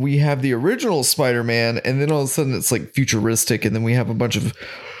like we have the original Spider-Man, and then all of a sudden it's like futuristic, and then we have a bunch of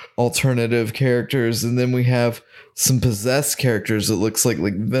alternative characters, and then we have some possessed characters that looks like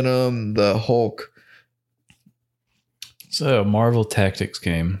Venom, the Hulk. So Marvel Tactics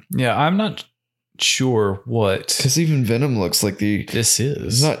game. Yeah, I'm not sure what, because even Venom looks like this is.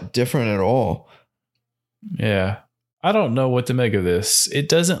 It's not different at all. Yeah, I don't know what to make of this. It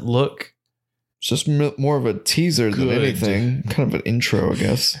doesn't look. It's just more of a teaser than anything. Kind of an intro, I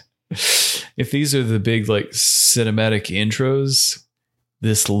guess. If these are the big like cinematic intros,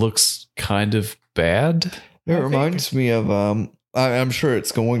 this looks kind of bad. It reminds me of I'm sure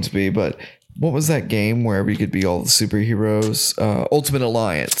it's going to be, but what was that game where we could be all the superheroes? Ultimate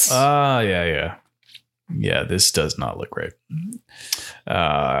Alliance. Yeah. This does not look great.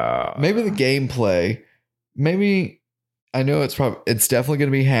 Maybe the gameplay. Maybe I know it's definitely going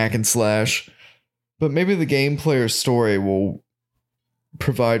to be hack and slash, but maybe the gameplay or story will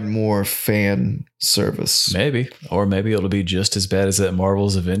provide more fan service. Maybe, or maybe it'll be just as bad as that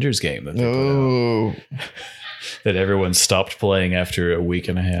Marvel's Avengers game that they put out, that everyone stopped playing after a week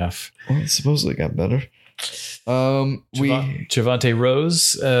and a half. Well, it supposedly got better. Javante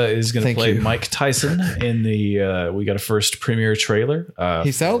Rose is going to play Mike Tyson in the. We got a first premiere trailer.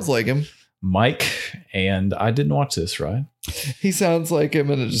 He sounds like him. Mike, and I didn't watch this, right? He sounds like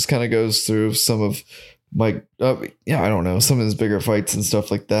him, and it just kind of goes through some of Mike. I don't know, some of his bigger fights and stuff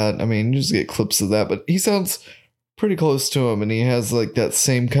like that. I mean, you just get clips of that, but he sounds pretty close to him, and he has like that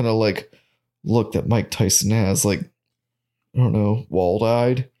same kind of like look that Mike Tyson has, like, I don't know,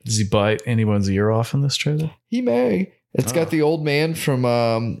 walled-eyed. Does he bite anyone's ear off in this trailer? He may. It's got the old man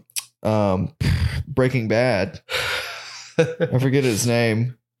from Breaking Bad. I forget his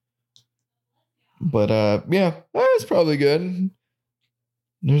name. But yeah, it's probably good.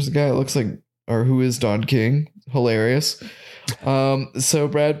 There's a guy that looks like, or who is Don King. Hilarious. So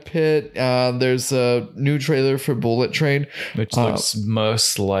Brad Pitt, there's a new trailer for Bullet Train, which looks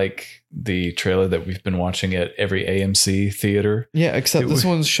most like the trailer that we've been watching at every AMC theater. Yeah, except this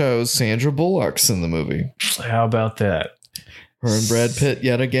one shows Sandra Bullock's in the movie. How about that? Her and Brad Pitt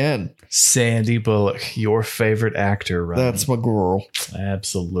yet again. Sandy Bullock, your favorite actor, right? That's my girl.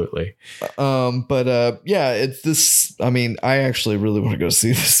 Absolutely. But yeah, it's this. I mean, I actually really want to go see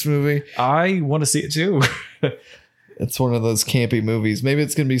this movie. I want to see it too. It's one of those campy movies. Maybe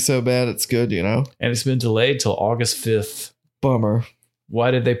it's going to be so bad it's good, you know? And it's been delayed till August 5th. Bummer.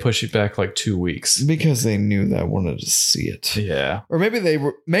 Why did they push it back like 2 weeks? Because they knew that I wanted to see it. Yeah. Or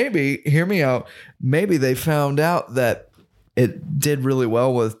maybe, hear me out, maybe they found out that it did really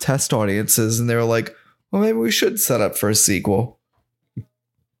well with test audiences, and they were like, well, maybe we should set up for a sequel.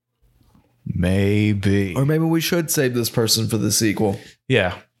 Maybe. Or maybe we should save this person for the sequel.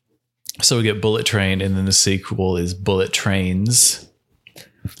 Yeah. So we get Bullet Train, and then the sequel is Bullet Trains.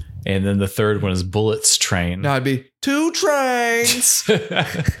 And then the third one is Bullets Train. Now it'd be 2 trains.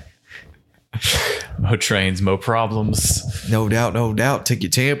 Mo trains, mo problems. No doubt, no doubt. Take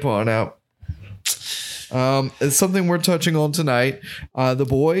your tampon out. It's something we're touching on tonight. The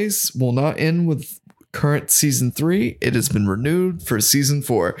Boys will not end with current season 3. It has been renewed for season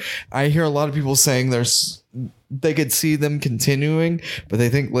 4. I hear a lot of people saying they could see them continuing, but they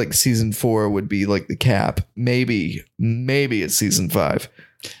think like season 4 would be like the cap. Maybe it's season 5.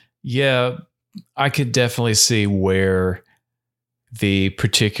 Yeah, I could definitely see where the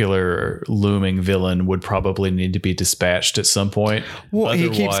particular looming villain would probably need to be dispatched at some point. Well, he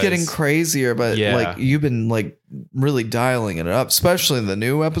keeps getting crazier, but like you've been like really dialing it up, especially in the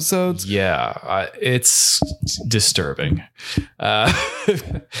new episodes. Yeah, it's disturbing.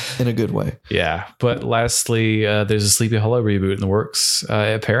 In a good way. Yeah. But lastly, there's a Sleepy Hollow reboot in the works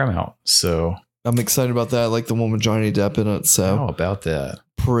at Paramount. So I'm excited about that. I like the one with Johnny Depp in it. So how about that?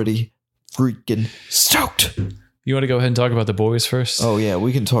 Pretty freaking stoked. You want to go ahead and talk about The Boys first? Oh, yeah,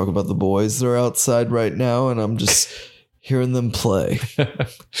 we can talk about The Boys. They're outside right now, and I'm just hearing them play.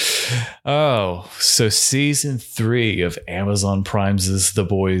 Oh, so season 3 of Amazon Prime's The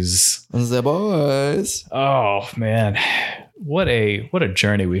Boys. The Boys. Oh, man. What a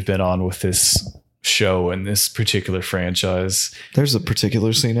journey we've been on with this show and this particular franchise. There's a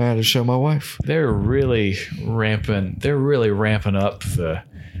particular scene I had to show my wife. They're really ramping up the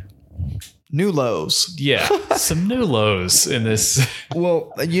new lows. Yeah, some new lows in this.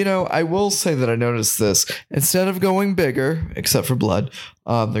 Well, you know, I will say that I noticed this. Instead of going bigger, except for blood,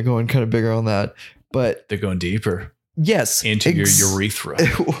 they're going kind of bigger on that. But they're going deeper. Yes. Into your urethra.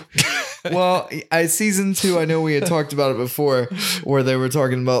 Well, season 2, I know we had talked about it before, where they were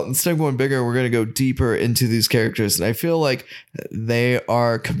talking about instead of going bigger, we're going to go deeper into these characters. And I feel like they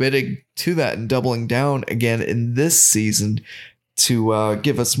are committing to that and doubling down again in this season to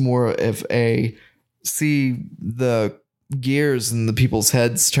give us more of see the gears and the people's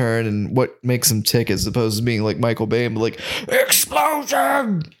heads turn and what makes them tick, as opposed to being like Michael Bay and like,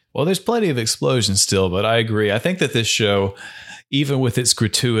 explosion! Well, there's plenty of explosions still, but I agree. I think that this show, even with its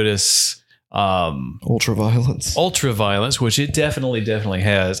gratuitous ultra violence, which it definitely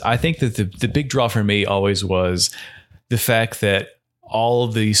has, I think that the big draw for me always was the fact that all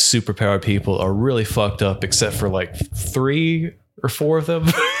of these superpowered people are really fucked up, except for like 3 or 4 of them.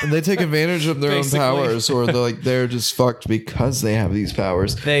 And they take advantage of their own powers, or they're just fucked because they have these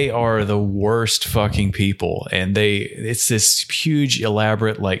powers. They are the worst fucking people. And it's this huge,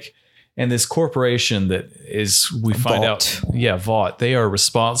 elaborate, and this corporation that is, we find out, Vought, they are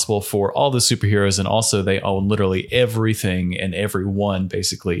responsible for all the superheroes, and also they own literally everything and everyone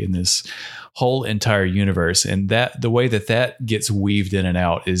basically in this whole entire universe. And that the way that gets weaved in and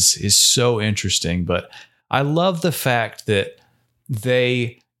out is so interesting. But I love the fact that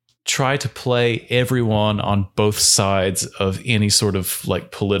they try to play everyone on both sides of any sort of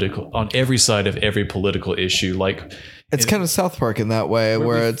on every side of every political issue. It's kind of South Park in that way,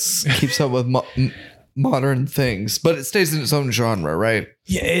 where it keeps up with modern things, but it stays in its own genre, right?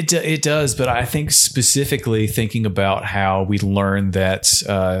 Yeah, it does. But I think specifically thinking about how we learned that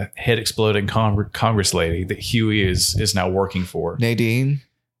head exploding Congress lady that Huey is now working for, Nadine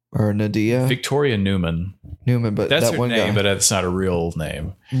or Nadia, Victoria Newman, but that's her name, but it's not a real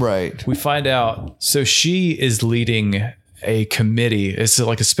name, right? We find out. So she is leading a committee. It's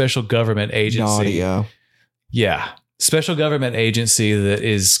like a special government agency. Nadia. Yeah. Special government agency that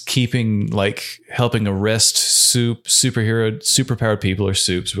is helping arrest superpowered people, or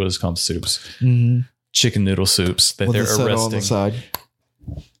soups. What is it called? Soups. Mm-hmm. Chicken noodle soups that they're arresting. On the side.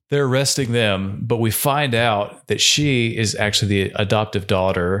 They're arresting them, but we find out that she is actually the adoptive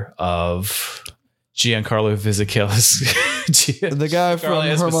daughter of Giancarlo Fisichella. The guy from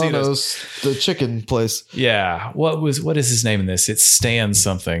Hermanos, the chicken place. Yeah. What is his name in this? It's Stan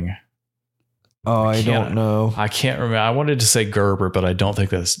something. Oh, I don't know. I can't remember. I wanted to say Gerber, but I don't think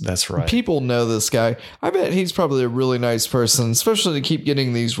that's right. People know this guy. I bet he's probably a really nice person, especially to keep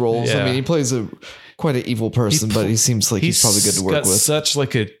getting these roles. Yeah. I mean, he plays quite an evil person, but he seems like he's probably good to work with. He's got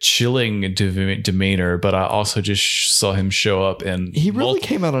such a chilling demeanor, but I also just saw him show up in... He really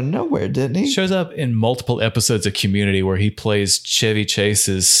came out of nowhere, didn't he? Shows up in multiple episodes of Community where he plays Chevy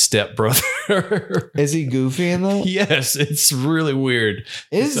Chase's stepbrother. Is he goofy in that? Yes, it's really weird.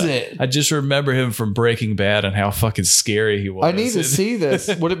 Is it? I just remember him from Breaking Bad and how fucking scary he was. I need to see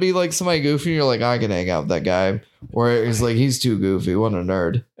this. Would it be like somebody goofy and you're like, I can hang out with that guy? Or it's like, he's too goofy. What a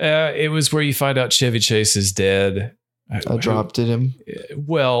nerd. It was where you find out Chevy Chase is dead. I dropped him.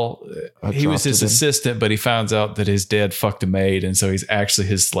 Well, he was his assistant, but he finds out that his dad fucked a maid, and so he's actually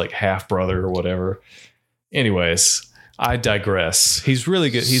his half brother or whatever. Anyways, I digress. He's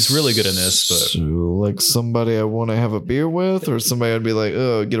really good. He's really good in this. But so, somebody I want to have a beer with, or somebody I'd be like,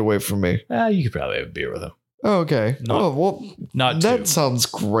 oh, get away from me. You could probably have a beer with him. Oh, okay. Not that two. Sounds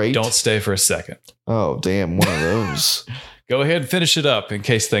great. Don't stay for a second. Oh, damn. One of those. Go ahead and finish it up in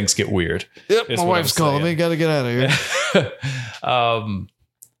case things get weird. Yep. My wife's calling me. Got to get out of here.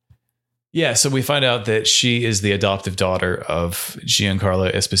 Yeah. So we find out that she is the adoptive daughter of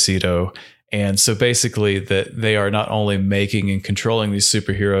Giancarlo Esposito. And so basically that they are not only making and controlling these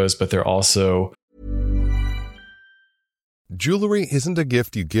superheroes, but they're also... Jewelry isn't a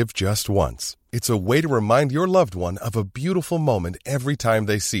gift you give just once. It's a way to remind your loved one of a beautiful moment every time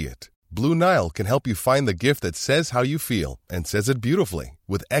they see it. Blue Nile can help you find the gift that says how you feel and says it beautifully,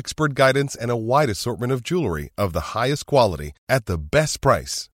 with expert guidance and a wide assortment of jewelry of the highest quality at the best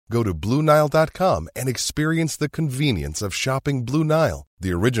price. Go to BlueNile.com and experience the convenience of shopping Blue Nile,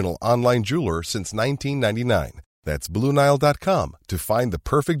 the original online jeweler since 1999. That's BlueNile.com to find the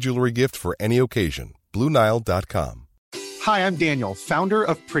perfect jewelry gift for any occasion. BlueNile.com. Hi, I'm Daniel, founder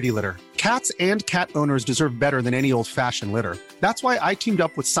of Pretty Litter. Cats and cat owners deserve better than any old-fashioned litter. That's why I teamed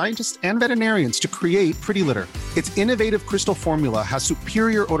up with scientists and veterinarians to create Pretty Litter. Its innovative crystal formula has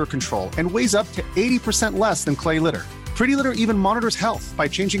superior odor control and weighs up to 80% less than clay litter. Pretty Litter even monitors health by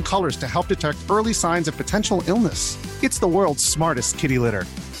changing colors to help detect early signs of potential illness. It's the world's smartest kitty litter.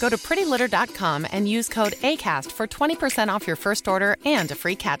 Go to prettylitter.com and use code ACAST for 20% off your first order and a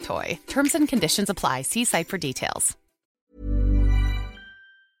free cat toy. Terms and conditions apply. See site for details.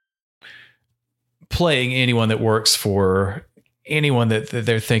 Playing anyone that works for anyone that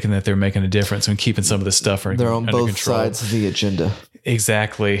they're thinking that they're making a difference and keeping some of the stuff they're on both sides of the agenda.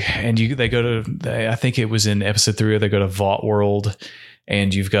 Exactly. And they go to, I think it was in episode 3, they go to Vought World,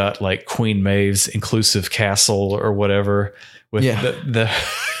 and you've got like Queen Maeve's inclusive castle or whatever with the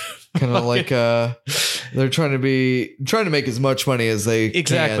kind of like they're trying to make as much money as they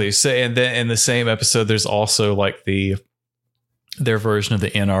can. So, and then in the same episode, there's also like their version of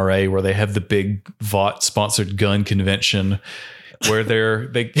the NRA where they have the big Vought sponsored gun convention where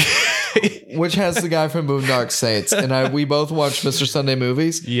they which has the guy from Boondock Saints, and we both watched Mr. Sunday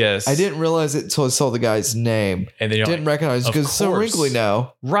Movies. Yes, I didn't realize it until I saw the guy's name, and then didn't recognize because it's so wrinkly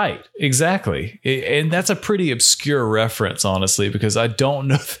now. Right, exactly, and that's a pretty obscure reference, honestly, because I don't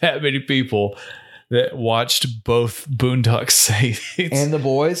know that many people that watched both Boondock Saints and The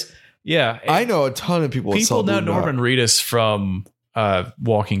Boys. Yeah, I know a ton of people. People know Norman Reedus from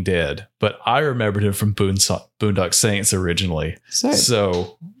Walking Dead, but I remembered him from Boondock Saints originally. Same.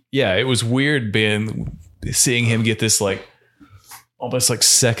 So yeah, it was weird seeing him get this like almost like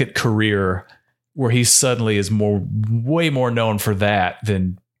second career where he suddenly is way more known for that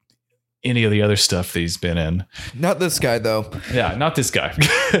than any of the other stuff that he's been in. Not this guy though. Yeah, not this guy.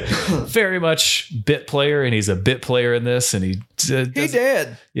 Very much bit player, and he's a bit player in this, and he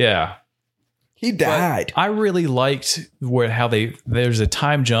did. Yeah. He died. But I really liked there's a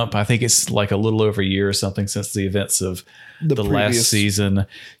time jump. I think it's like a little over a year or something since the events of the last season.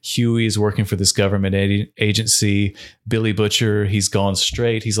 Huey is working for this government agency. Billy Butcher, he's gone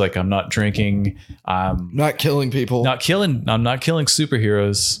straight. He's like, I'm not drinking. I'm not killing people. I'm not killing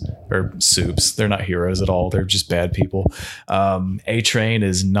superheroes or soups. They're not heroes at all. They're just bad people. A-Train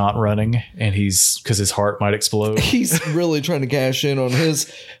is not running, and because his heart might explode. He's really trying to cash in on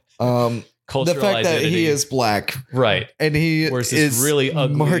his cultural the fact identity. That he is black, right, and he is really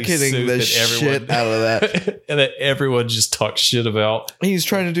ugly marketing the shit out of that, and that everyone just talks shit about. He's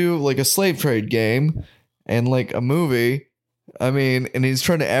trying to do like a slave trade game and like a movie. I mean, and he's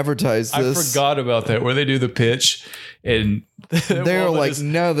trying to advertise this. I forgot about that where they do the pitch, and they're like,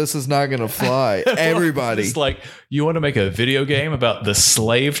 "No, this is not going to fly." Everybody, it's like, you want to make a video game about the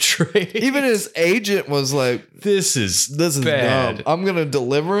slave trade? Even his agent was like, "This is bad. Dumb. I'm going to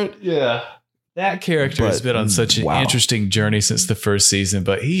deliver it." Yeah. That character has been on such an interesting journey since the first season,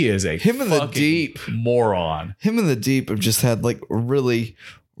 but he is Him in the Deep moron. Him in the Deep have just had like really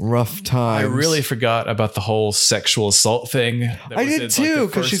rough times. I really forgot about the whole sexual assault thing. I did too,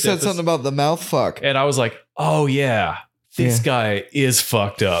 because she said something about the mouth fuck. And I was like, oh yeah, this guy is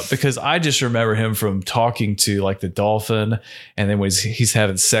fucked up, because I just remember him from talking to like the dolphin, and then when he's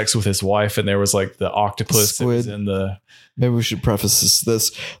having sex with his wife, and there was like the octopus that was in the... Maybe we should preface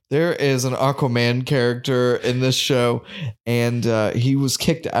this. There is an Aquaman character in this show, and he was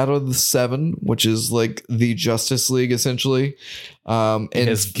kicked out of the Seven, which is like the Justice League, essentially.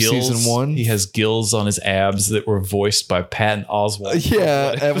 In season 1, he has gills on his abs that were voiced by Patton Oswalt.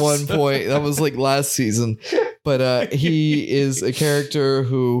 Yeah, at one point. That was like last season. But he is a character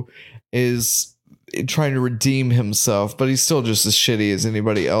who is trying to redeem himself, but he's still just as shitty as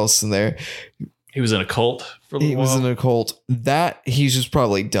anybody else in there. He was in a cult for a little while. He was in a cult. That he's just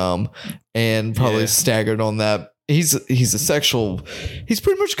probably dumb and probably staggered on that. He's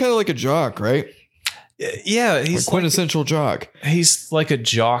pretty much kind of like a jock, right? Yeah, he's a quintessential jock. He's like a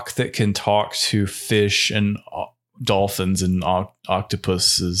jock that can talk to fish and dolphins and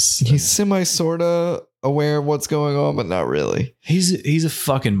octopuses. He's sorta aware of what's going on, but not really. He's a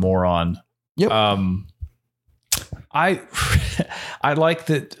fucking moron. Yep. I like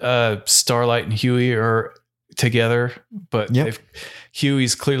that Starlight and Huey are together, but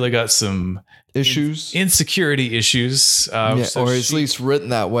Huey's clearly got some issues, insecurity issues, or at least written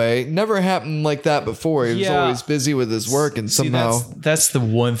that way. Never happened like that before. He was always busy with his work, and somehow that's the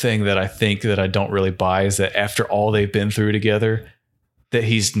one thing that I think that I don't really buy, is that after all they've been through together, that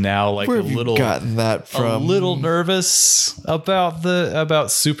he's now like a little nervous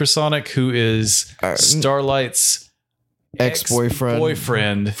about Supersonic, who is Starlight's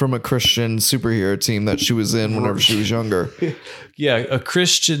ex-boyfriend from a Christian superhero team that she was in whenever she was younger. Yeah, a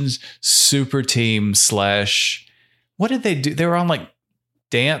Christian super team / what did they do? They were on like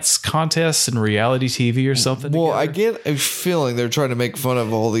dance contests and reality TV or something. Well, together. I get a feeling they're trying to make fun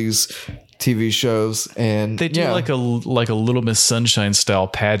of all these TV shows, and they do like a Little Miss Sunshine style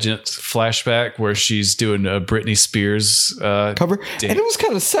pageant flashback where she's doing a Britney Spears cover, dance. And it was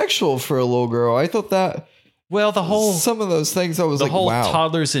kind of sexual for a little girl. I thought that. Well, some of those things I was like, wow. The whole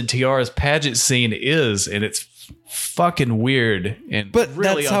Toddlers and Tiaras pageant scene and it's fucking weird and but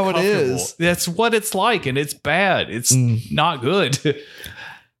really that's how it is. That's what it's like, and it's bad. It's not good.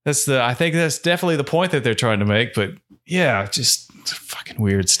 I think that's definitely the point that they're trying to make. But yeah, just fucking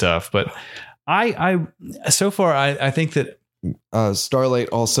weird stuff. But I so far I think that Starlight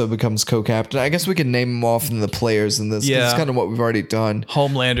also becomes co-captain. I guess we can name them off in the players in this. Yeah, it's kind of what we've already done.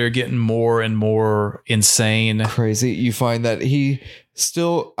 Homelander getting more and more insane, crazy. You find that he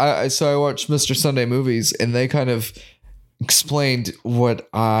still. I watched Mr. Sunday Movies, and they kind of explained what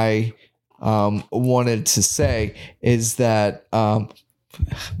I wanted to say is that.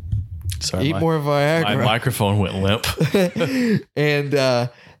 Sorry, eat more Viagra. My microphone went limp. And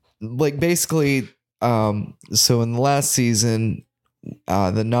like basically. So in the last season,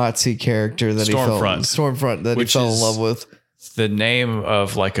 the Nazi character that Stormfront that he fell in love with, the name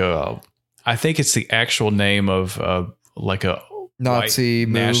of I think it's the actual name of like a Nazi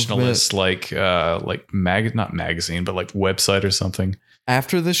nationalist, not magazine, but like website or something.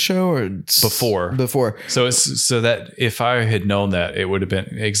 After the show or before? So that if I had known that, it would have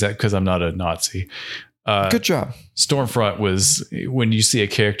been exact because I'm not a Nazi. Good job. Stormfront was when you see a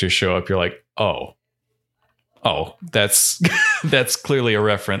character show up, you're like, oh, that's clearly a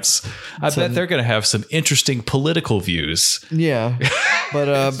reference. I bet they're going to have some interesting political views. Yeah.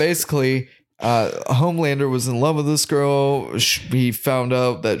 But basically, Homelander was in love with this girl. He found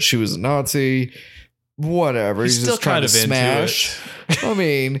out that she was a Nazi. Whatever. He's still just trying to smash. I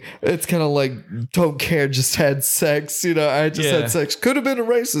mean, it's kind of like, don't care, just had sex. I just had sex. Could have been a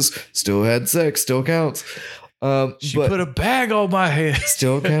racist. Still had sex. Still counts. She put a bag on my head.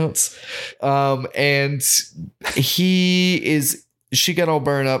 Still counts. And she got all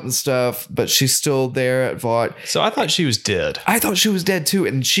burned up and stuff, but she's still there at Vought. So I thought she was dead. I thought she was dead too.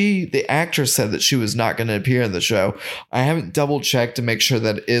 And the actress said that she was not going to appear in the show. I haven't double checked to make sure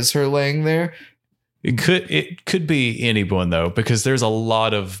that it is her laying there. It could be anyone though, because there's a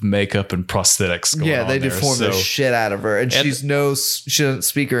lot of makeup and prosthetics going on. Yeah, they deformed the shit out of her, and she doesn't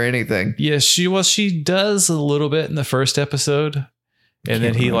speak or anything. Yeah, she does a little bit in the first episode, and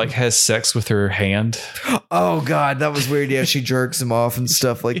then he has sex with her hand. Oh god, that was weird. Yeah, she jerks him off and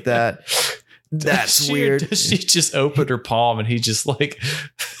stuff like that. That's weird. She just opened her palm, and he just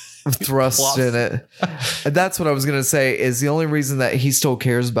thrust in it. And that's what I was gonna say, is the only reason that he still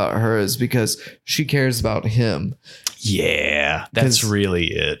cares about her is because she cares about him. Yeah, that's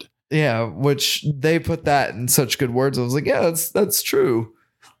really it. Yeah, which they put that in such good words. I was like, yeah, that's true.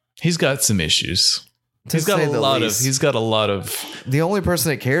 He's got some issues. He's got a lot of. The only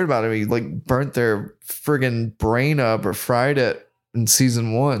person that cared about him, he burnt their friggin' brain up or fried it in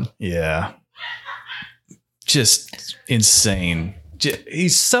season 1. Yeah, just insane.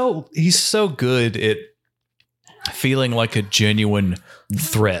 He's so good at feeling like a genuine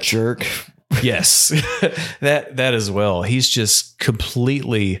threat. Jerk. Yes, that as well. He's just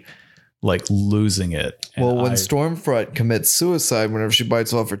completely losing it. And when Stormfront commits suicide, whenever she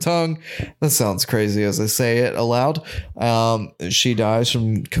bites off her tongue, that sounds crazy as I say it aloud. She dies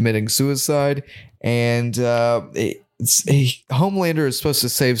from committing suicide, and Homelander is supposed to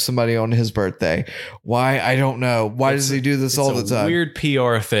save somebody on his birthday. Why? I don't know. Why does he do this all the time? Weird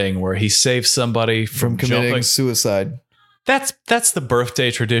PR thing where he saves somebody from committing suicide. That's the birthday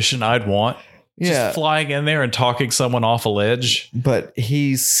tradition I'd want. Just flying in there and talking someone off a ledge. But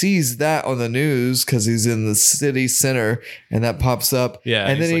he sees that on the news because he's in the city center, and that pops up. Yeah,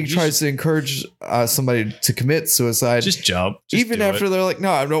 and then he tries to encourage somebody to commit suicide. Just jump. Even after they're like,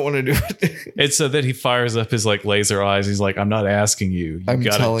 no, I don't want to do it. And so then he fires up his laser eyes. He's like, I'm not asking you. You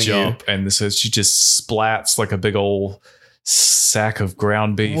gotta jump. And so she just splats like a big old sack of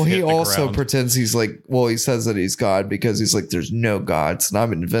ground beef. Well, he also pretends he's he says that he's God because he's like, there's no gods and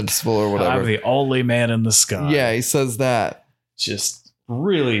I'm invincible or whatever. I'm the only man in the sky. Yeah, he says that. Just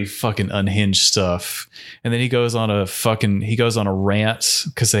really fucking unhinged stuff. And then he goes on a rant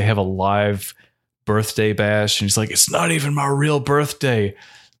because they have a live birthday bash, and he's like, it's not even my real birthday.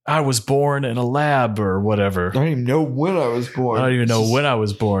 I was born in a lab or whatever. I don't even know when I was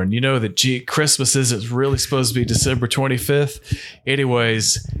born. You know that Christmas is really supposed to be December 25th.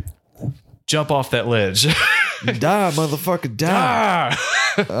 Anyways, jump off that ledge. Die, motherfucker, die.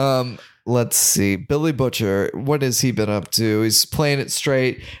 Let's see. Billy Butcher, what has he been up to? He's playing it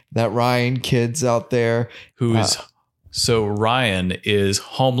straight. That Ryan kid's out there. So Ryan is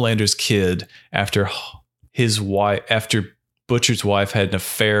Homelander's kid after Butcher's wife had an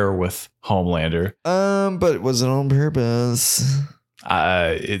affair with Homelander. But was it on purpose?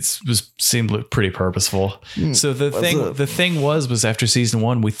 It seemed pretty purposeful. So the thing was after season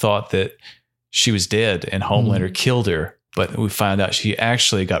 1, we thought that she was dead and Homelander killed her, but we found out she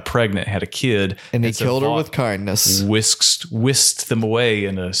actually got pregnant, had a kid, and he killed her with kindness. Whisked them away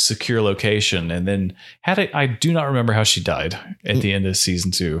in a secure location, and then I do not remember how she died at the end of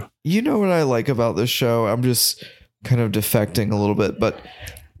season 2. You know what I like about this show? I'm just kind of defecting a little bit, but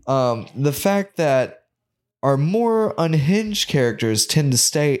the fact that our more unhinged characters tend to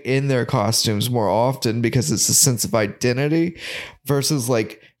stay in their costumes more often because it's a sense of identity versus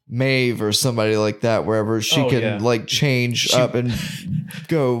like Maeve or somebody like that, wherever she can like change up and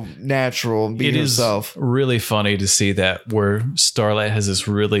go natural and be herself. It is really funny to see that where Starlight has this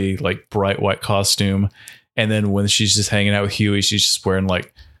really like bright white costume, and then when she's just hanging out with Huey, she's just wearing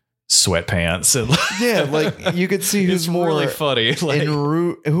like sweatpants and like you could see who's more really funny, like,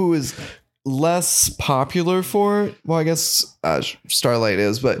 who is less popular for it. Well, I guess Starlight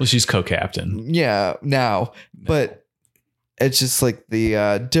is, but she's co-captain. Yeah, now, but. It's just like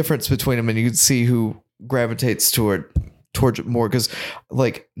the difference between them, and you can see who gravitates towards it more. Because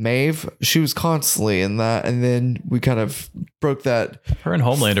like Maeve, she was constantly in that, and then we kind of broke that. Her and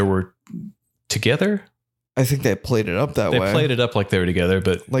Homelander were together. I think they played it up that way. They played it up like they were together,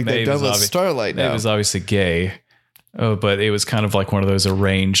 but like they've done with Starlight now. It was obviously gay. Oh, but it was kind of like one of those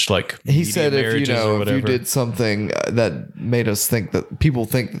arranged, like he said, if you did something that made us think that people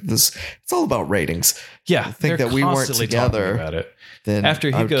think that it's all about ratings. Yeah, think that we weren't together about it. Then after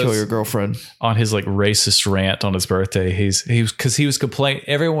he goes kill your girlfriend on his like racist rant on his birthday, he was complaining.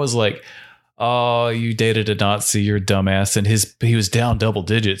 Everyone was like, "Oh, you dated a Nazi, you're a dumbass," and he was down double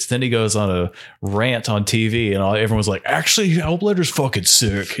digits. Then he goes on a rant on TV, and everyone was like, "Actually, Homelander's fucking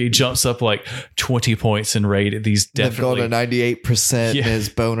sick." He jumps up like 20 points in rate. These definitely got a 98%. And his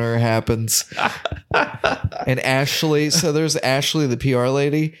boner happens. And Ashley, so there's Ashley, the PR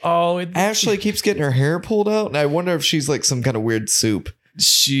lady. Ashley keeps getting her hair pulled out, and I wonder if she's like some kind of weird soup.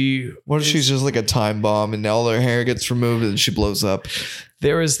 What if she's just like a time bomb, and all her hair gets removed and she blows up?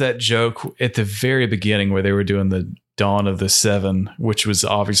 There was that joke at the very beginning where they were doing the Dawn of the Seven, which was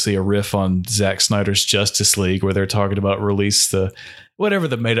obviously a riff on Zack Snyder's Justice League, where they're talking about whatever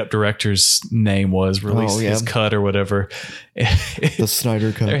the made up director's name was, his cut or whatever. The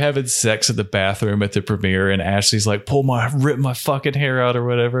Snyder cut. They're having sex in the bathroom at the premiere, and Ashley's like, rip my fucking hair out or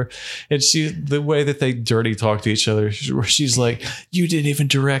whatever. And the way that they dirty talk to each other, where she's like, "You didn't even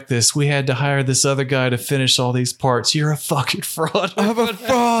direct this. We had to hire this other guy to finish all these parts. You're a fucking fraud." I'm a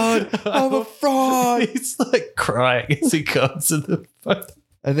fraud. I'm a fraud. He's like crying as he comes in the.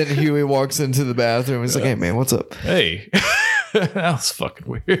 And then Huey walks into the bathroom. He's like, "Hey man, what's up?" Hey. That was fucking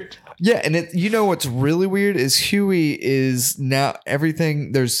weird. Yeah, and what's really weird is Huey is now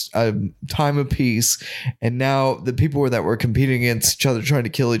everything. There's a time of peace, and now the people that were competing against each other, trying to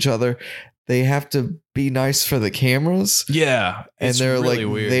kill each other, they have to be nice for the cameras. Yeah, and they're really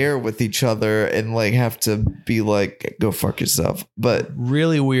like weird. There with each other, and like have to be like, "Go fuck yourself." But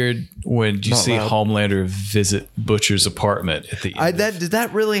really weird when you see Homelander visit Butcher's apartment at the end. Did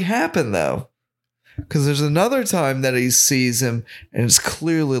that really happen though? Because there's another time that he sees him, and it's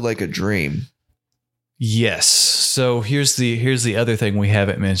clearly like a dream. Yes. So here's the other thing we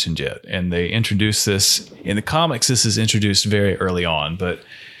haven't mentioned yet, and they introduced this in the comics. This is introduced very early on, but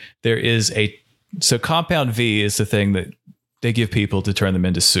there is so Compound V is the thing that they give people to turn them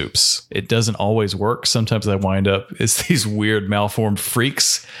into soups. It doesn't always work. Sometimes they wind up as these weird malformed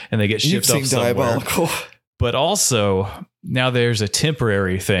freaks, and they get shipped off somewhere. Diabolical. But also, now there's a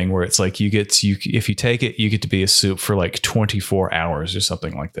temporary thing where it's like if you take it, you get to be a soup for like 24 hours or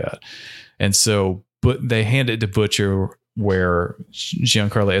something like that. And so, but they hand it to Butcher, where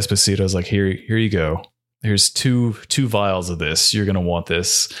Giancarlo Esposito is like, here you go. Here's two vials of this. You're going to want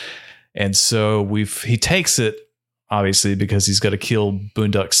this. And so he takes it, obviously, because he's got to kill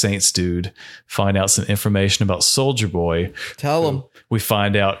Boondock Saints dude, find out some information about Soldier Boy. Tell him. We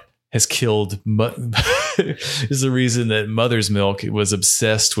find out has killed is the reason that Mother's Milk was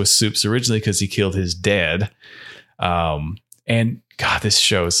obsessed with soups originally, because he killed his dad. And God, this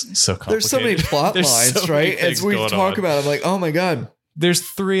show is so complicated. There's so many plot lines, right? As we talk about it, I'm like, oh my God. There's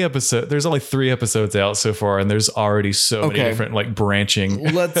 3 episodes. There's only 3 episodes out so far, and there's already so many different like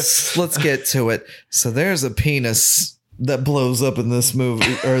branching. Let's get to it. So there's a penis that blows up in this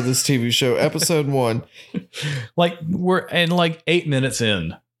movie or this TV show, episode 1. Like we're in like 8 minutes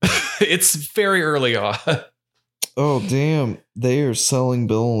in. It's very early on. Oh, damn. They are selling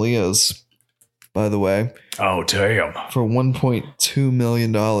Bill and Leah's, by the way. Oh, damn. For $1.2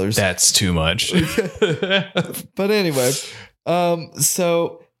 million. That's too much. But anyway,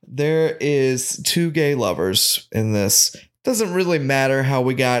 so there is 2 gay lovers in this. Doesn't really matter how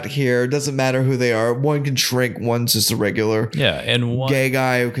we got here. Doesn't matter who they are. One can shrink. One's just a regular and one gay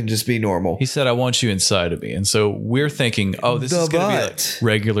guy who can just be normal. He said, "I want you inside of me." And so we're thinking, oh, this is going to be like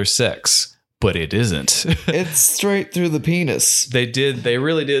regular sex. But it isn't. It's straight through the penis. They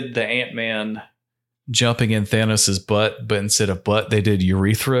really did the Ant-Man jumping in Thanos' butt, but instead of butt, they did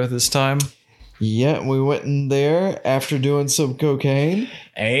urethra this time. Yeah, we went in there after doing some cocaine.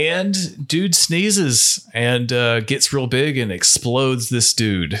 And dude sneezes and gets real big and explodes this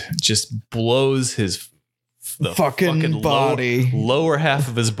dude. Just blows his fucking body. Lower half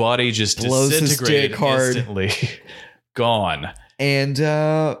of his body just disintegrated instantly. Gone. And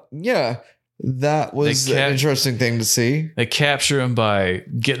that was an interesting thing to see. They capture him by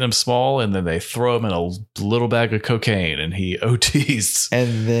getting him small, and then they throw him in a little bag of cocaine, and he OTs.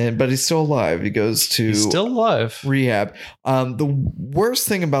 But he's still alive. He goes to he's still alive. Rehab. The worst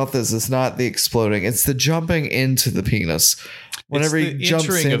thing about this is not the exploding; it's the jumping into the penis. Whenever he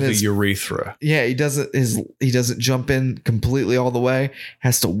jumps in, the urethra. Yeah, he doesn't jump in completely all the way.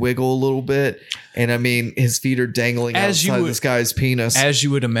 Has to wiggle a little bit, and I mean his feet are dangling outside this guy's penis, as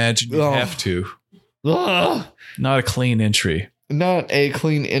you would imagine. You have to. Not a clean entry. Not a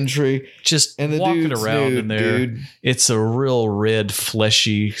clean entry. Just walking around in there. Dude. It's a real red,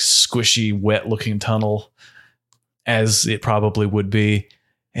 fleshy, squishy, wet-looking tunnel, as it probably would be,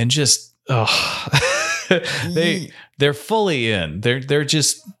 and just They're fully in. They're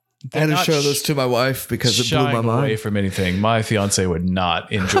I had to show this to my wife because it blew my mind. Away from anything. My fiance would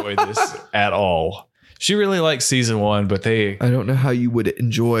not enjoy this at all. She really likes season 1, but I don't know how you would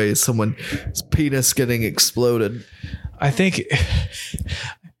enjoy someone's penis getting exploded. I think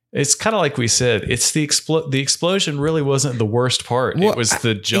it's kind of like we said. It's the explosion really wasn't the worst part. Well, it was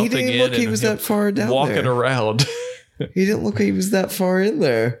the jumping in. He was that far down walking there. Around. He didn't look like he was that far in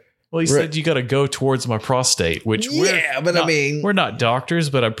there. Well, he said you got to go towards my prostate, which we're not doctors,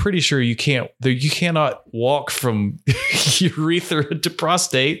 but I'm pretty sure you cannot walk from urethra to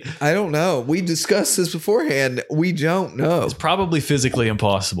prostate. I don't know. We discussed this beforehand. We don't know. It's probably physically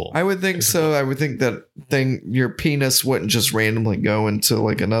impossible. I would think so. I would think that your penis wouldn't just randomly go into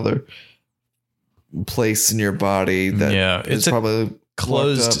like another place in your body. That it's probably a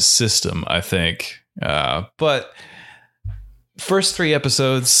closed system, I think. But first 3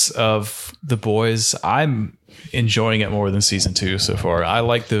 episodes of The Boys, I'm enjoying it more than season 2 so far. I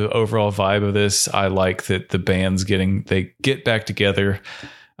like the overall vibe of this. I like that the band's they get back together.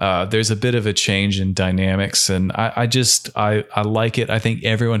 There's a bit of a change in dynamics, and I like it. I think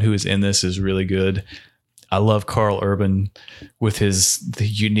everyone who is in this is really good. I love Karl Urban with the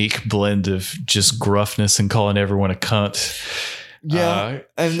unique blend of just gruffness and calling everyone a cunt. Yeah,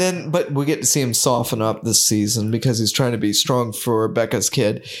 but we get to see him soften up this season because he's trying to be strong for Becca's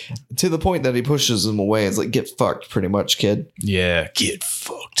kid, to the point that he pushes him away. It's like, get fucked, pretty much, kid. Yeah, get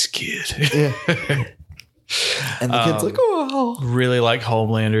fucked, kid. Yeah. And the kid's like, oh. Really like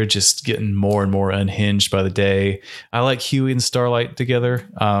Homelander, just getting more and more unhinged by the day. I like Huey and Starlight together.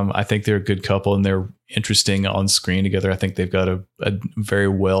 I think they're a good couple, and they're interesting on screen together. I think they've got a very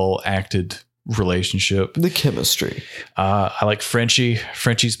well acted relationship. The chemistry. I like Frenchie.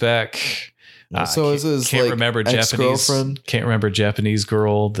 Frenchie's back. So is his can't remember ex-girlfriend? Can't remember Japanese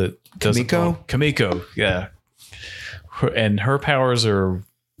girl that doesn't. Kamiko. Yeah. And her powers are.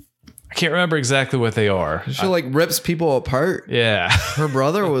 I can't remember exactly what they are. She rips people apart. Yeah. Her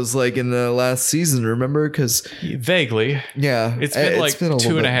brother was in the last season, remember? Because vaguely. Yeah. It's been been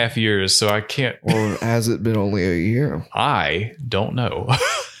 2.5 years, so I can't. Or has it been only a year? I don't know.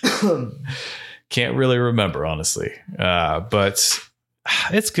 Can't really remember, honestly. But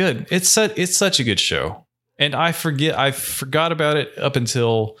it's good. It's such a good show. And I forgot about it up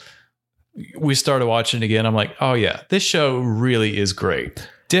until we started watching it again. I'm like, oh yeah, this show really is great.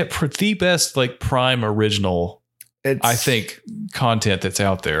 The best prime original, I think, content that's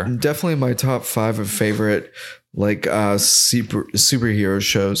out there. Definitely my top 5 of favorite superhero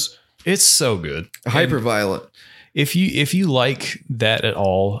shows. It's so good. Hyper violent. If you like that at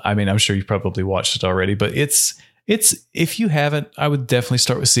all, I mean, I'm sure you probably watched it already, but it's if you haven't, I would definitely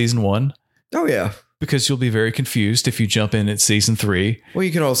start with season 1. Oh yeah. Because you'll be very confused if you jump in at season 3. Well,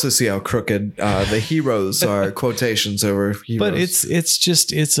 you can also see how crooked the heroes are, quotations over heroes. But it's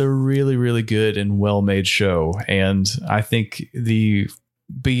a really, really good and well-made show. And I think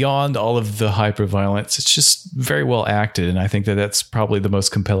beyond all of the hyper-violence, it's just very well acted. And I think that's probably the most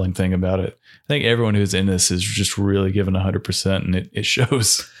compelling thing about it. I think everyone who's in this is just really given 100%, and it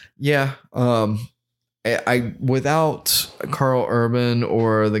shows. Yeah. I without Karl Urban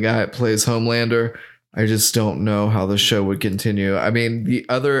or the guy that plays Homelander, I just don't know how the show would continue. I mean, the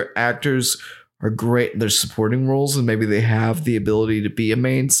other actors are great in their supporting roles, and maybe they have the ability to be a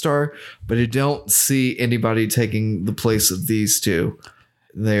main star, but I don't see anybody taking the place of these two.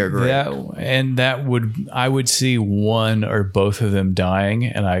 They are great. I would see one or both of them dying,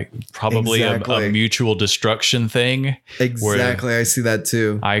 and a mutual destruction thing. Exactly. I see that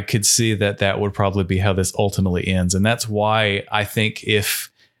too. I could see that would probably be how this ultimately ends. And that's why I think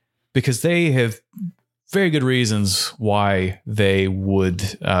if because they have very good reasons why they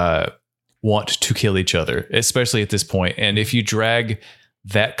would want to kill each other, especially at this point. And if you drag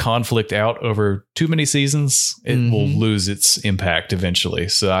that conflict out over too many seasons, it will lose its impact eventually.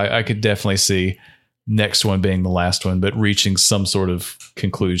 So I could definitely see next one being the last one, but reaching some sort of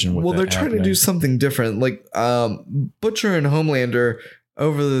conclusion with they're trying to do something different. Like Butcher and Homelander,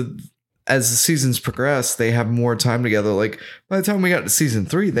 as the seasons progress, they have more time together. Like by the time we got to season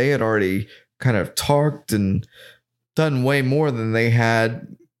 3, they had already kind of talked and done way more than they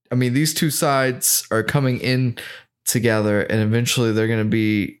had. I mean, these two sides are coming in together, and eventually they're going to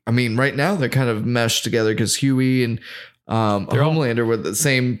be, I mean, right now they're kind of meshed together because Huey and Homelander were the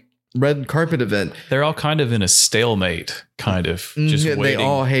same red carpet event. They're all kind of in a stalemate, kind of just waiting. They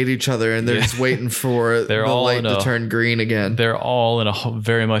all hate each other, and they're just waiting for the light to turn green again. They're all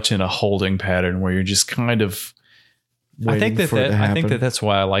very much in a holding pattern where you're just kind of. I think that's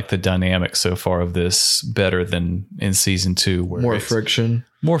why I like the dynamic so far of this better than in season 2, where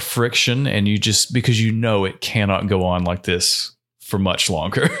more friction, and you just, because you know it cannot go on like this for much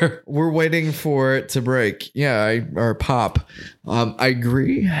longer. We're waiting for it to break. Or pop. I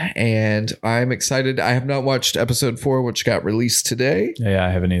agree, and I'm excited. I have not watched episode 4, which got released today. Yeah, I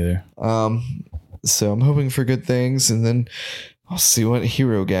haven't either. So I'm hoping for good things, and then I'll see what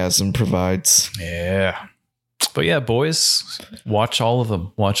Herogasm provides. Yeah. But yeah, boys, watch all of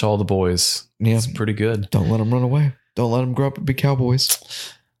them. Watch all the boys. Yeah. It's pretty good. Don't let them run away. Don't let them grow up and be cowboys.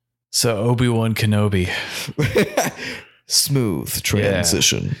 So Obi-Wan Kenobi. Smooth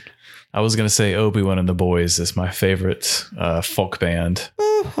transition. Yeah. I was going to say Obi-Wan and the Boys is my favorite folk band.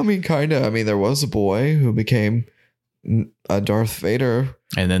 I mean, kind of. I mean, there was a boy who became a Darth Vader.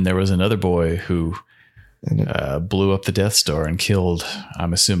 And then there was another boy who blew up the Death Star and killed,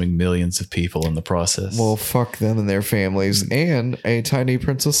 I'm assuming, millions of people in the process. Well, fuck them and their families, and a tiny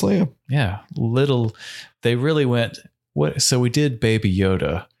Princess Leia. Yeah, they really went, so we did Baby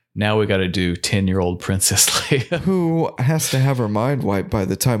Yoda. Now we got to do 10-year-old Princess Leia. Who has to have her mind wiped by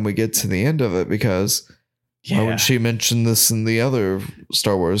the time we get to the end of it, because why would she mention this in the other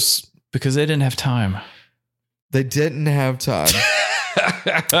Star Wars? Because they didn't have time. They didn't have time.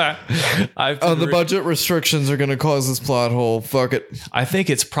 The budget restrictions are going to cause this plot hole. Fuck it. I think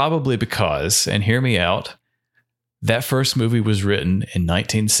it's probably because, and hear me out, that first movie was written in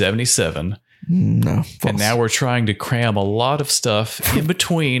 1977. No, false. And now we're trying to cram a lot of stuff in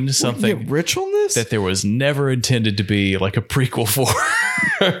between something we can get rich on this that there was never intended to be like a prequel for.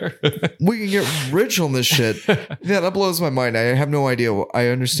 We can get rich on this shit. Yeah, that blows my mind. I have no idea. I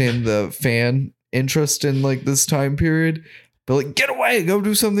understand the fan interest in like this time period. But like, get away, go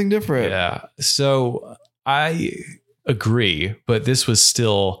do something different. Yeah. So I agree, but this was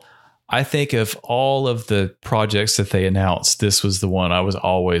still, I think of all of the projects that they announced, this was the one I was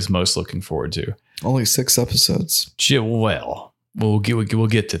always most looking forward to. Only 6 episodes. Well, we'll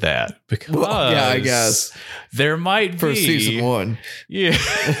get to that because I guess there might for be season 1. Yeah.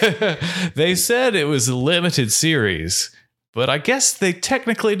 They said it was a limited series. But I guess they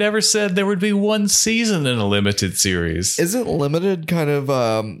technically never said there would be one season in a limited series. Isn't limited kind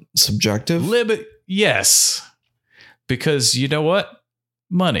of subjective? Yes. Because you know what?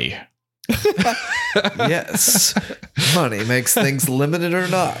 Money. Yes. Money makes things limited or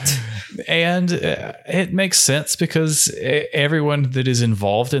not. And it makes sense because everyone that is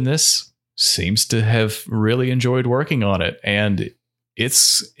involved in this seems to have really enjoyed working on it. And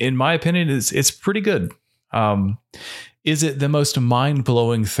it's, in my opinion, it's pretty good. Is it the most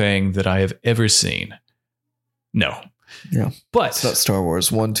mind-blowing thing that I have ever seen? No. Yeah. But it's not Star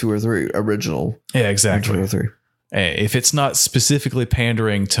Wars 1, 2, or 3 original. Yeah, exactly. 1, 2, or 3. If it's not specifically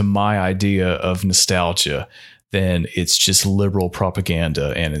pandering to my idea of nostalgia, then it's just liberal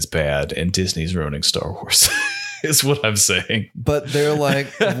propaganda and it's bad, and Disney's ruining Star Wars. Is what I'm saying. But they're like,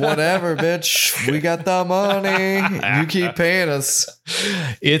 whatever, bitch. We got the money. You keep paying us.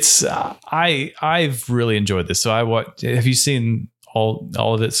 It's I've really enjoyed this. So have you seen all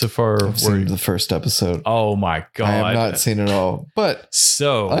of it so far? I've seen the first episode. Oh my God. I have not seen it all. But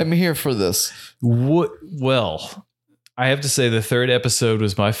so I'm here for this. Well, I have to say the third episode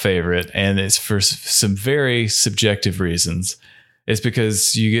was my favorite, and it's for some very subjective reasons. It's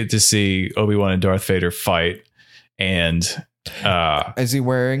because you get to see Obi-Wan and Darth Vader fight. And is he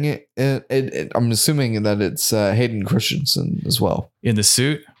wearing it? I'm assuming that it's Hayden Christensen as well in the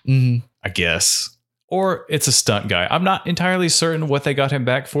suit. Mm-hmm. I guess, or it's a stunt guy. I'm not entirely certain what they got him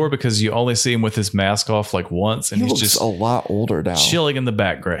back for because you only see him with his mask off like once, and he he's looks just a lot older now, chilling in the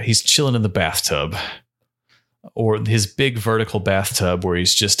background. He's chilling in the bathtub, or his big vertical bathtub where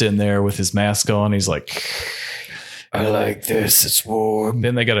he's just in there with his mask on. He's like. I like this. It's warm.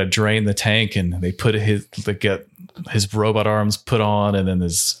 Then they got to drain the tank, and they get his robot arms put on, and then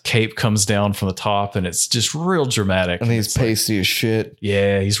his cape comes down from the top, and it's just real dramatic. And he's pasty as shit.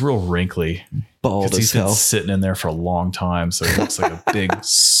 Yeah, he's real wrinkly. Bald as he's hell. Been sitting in there for a long time, so he looks like a big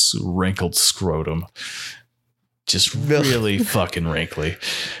wrinkled scrotum. Just really fucking wrinkly.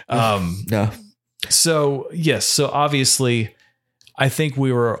 No. So yes, so obviously, I think what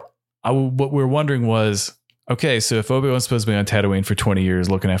we were wondering was, okay, so if Obi-Wan's supposed to be on Tatooine for 20 years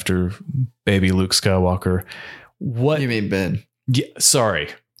looking after baby Luke Skywalker, what you mean Ben? Yeah, sorry,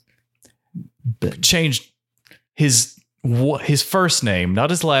 Ben. Changed his first name, not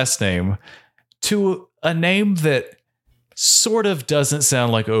his last name, to a name that sort of doesn't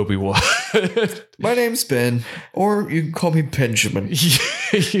sound like Obi-Wan. My name's Ben, or you can call me Benjamin.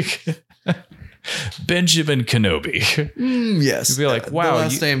 Benjamin Kenobi. Yes. You'd be like, wow. The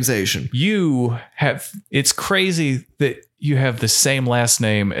last name's Asian. It's crazy that you have the same last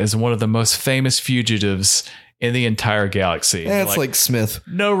name as one of the most famous fugitives in the entire galaxy. That's like Smith.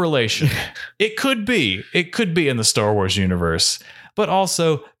 No relation. It could be in the Star Wars universe, but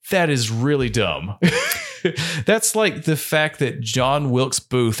also that is really dumb. That's like the fact that John Wilkes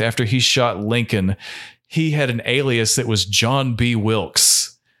Booth, after he shot Lincoln, he had an alias that was John B.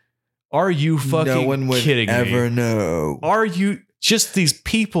 Wilkes. Are you fucking no one would kidding ever me? know. Are you just these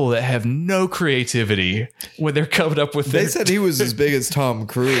people that have no creativity when they're coming up with They said he was as big as Tom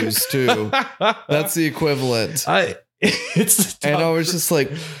Cruise too. That's the equivalent. And I was just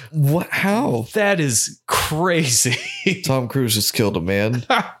like, what? How? That is crazy. Tom Cruise just killed a man.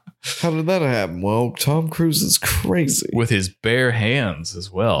 How did that happen? Well, Tom Cruise is crazy. With his bare hands as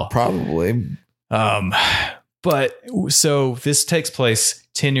well. Probably. But so this takes place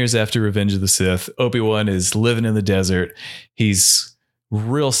 10 years after Revenge of the Sith. Obi-Wan is living in the desert. He's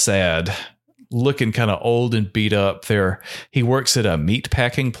real sad, looking kind of old and beat up there. He works at a meat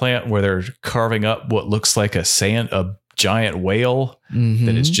packing plant where they're carving up what looks like a giant whale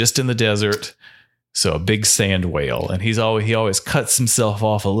that is just in the desert. So a big sand whale. And he always cuts himself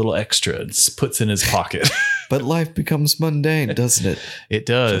off a little extra and puts in his pocket. But life becomes mundane, doesn't it? It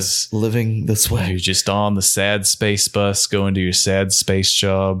does. Just living this way. You're just on the sad space bus, going to your sad space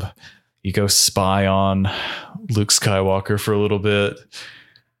job. You go spy on Luke Skywalker for a little bit.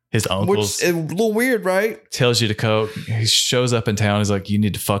 His uncle's a little weird, right? Tells you to go. He shows up in town. He's like, you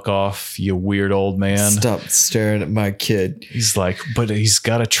need to fuck off, you weird old man. Stop staring at my kid. He's like, but he's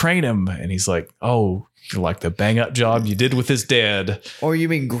got to train him. And he's like, oh, you're like the bang up job you did with his dad. Or you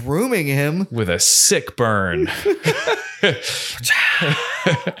mean grooming him? With a sick burn.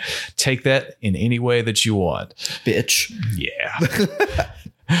 Take that in any way that you want. Bitch. Yeah.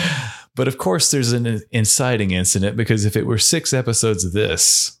 But of course, there's an inciting incident, because if it were 6 episodes of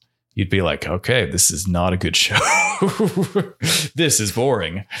this, you'd be like, okay, this is not a good show. This is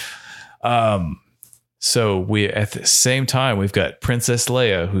boring. So we, at the same time, we've got Princess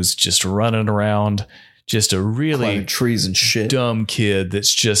Leia, who's just running around, just a really climbing trees and shit, dumb kid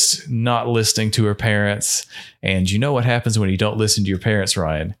that's just not listening to her parents. And you know what happens when you don't listen to your parents,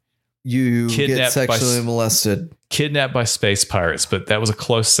 Ryan? You get sexually molested. Kidnapped by space pirates, but that was a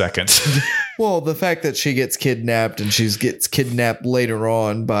close second. Well, the fact that she gets kidnapped and she gets kidnapped later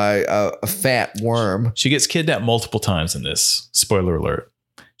on by a fat worm. She gets kidnapped multiple times in this. Spoiler alert.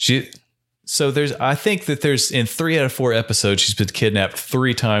 I think that there's in 3 out of 4 episodes, she's been kidnapped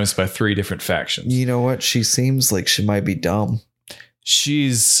 3 times by 3 different factions. You know what? She seems like she might be dumb.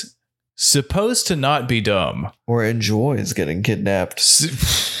 She's supposed to not be dumb. Or enjoys getting kidnapped.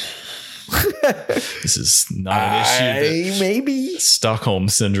 This is not an issue. Maybe Stockholm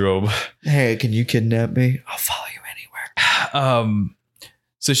syndrome. Hey, can you kidnap me? I'll follow you anywhere.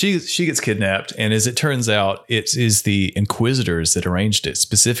 So she gets kidnapped, and as it turns out, it is the Inquisitors that arranged it.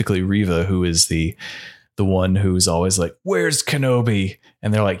 Specifically, Reva, who is the one who's always like, "Where's Kenobi?"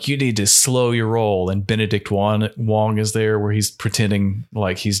 And they're like, "You need to slow your roll." And Benedict Wong is there, where he's pretending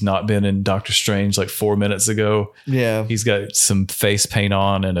like he's not been in Doctor Strange like 4 minutes ago. Yeah, he's got some face paint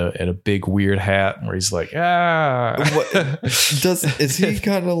on and a big weird hat, where he's like, "Ah." Is he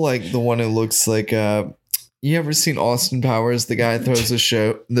kind of like the one who looks like? You ever seen Austin Powers? The guy throws the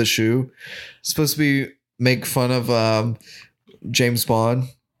shoe. Supposed to be make fun of James Bond.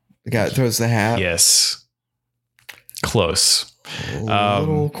 The guy that throws the hat. Yes. Close. A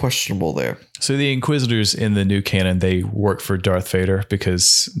little questionable there. So the Inquisitors in the new canon, they work for Darth Vader,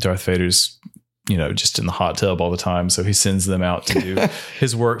 because Darth Vader's, just in the hot tub all the time. So he sends them out to do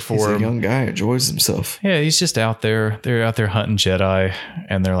his work for him. He's a young guy, enjoys himself. Yeah, he's just out there. They're out there hunting Jedi,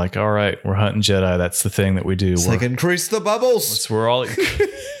 and they're like, all right, we're hunting Jedi. That's the thing that we do. It's like increase the bubbles. We're all...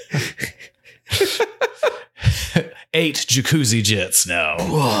 8 jacuzzi jets now.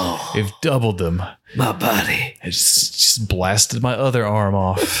 Whoa. They've doubled them. My body. I just blasted my other arm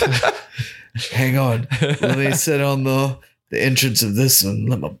off. Hang on. Let me sit on the entrance of this one.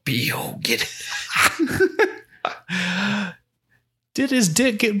 Let my beehole get it. Did his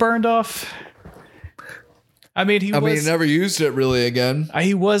dick get burned off? I mean, he never used it really again.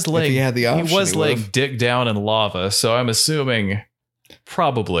 He was laying. If he had the option, he was laying dick down in lava, so I'm assuming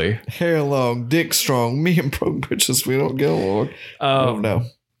probably. Hair long, dick strong. Me and broke bitches, we don't get along. Oh no.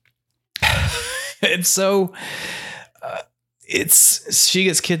 And so she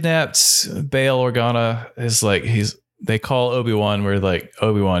gets kidnapped. Bail Organa is like they call Obi-Wan. We're like,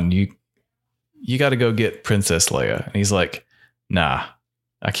 Obi-Wan, you got to go get Princess Leia, and he's like, nah,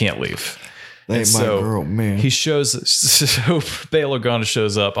 I can't leave. That ain't my girl, man. So Bail Organa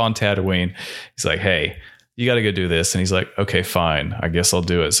shows up on Tatooine. He's like, hey, you got to go do this. And he's like, okay, fine. I guess I'll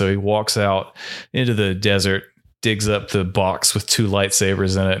do it. So he walks out into the desert, digs up the box with 2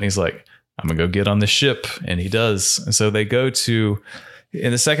 lightsabers in it. And he's like, I'm going to go get on the ship. And he does. And so they go to,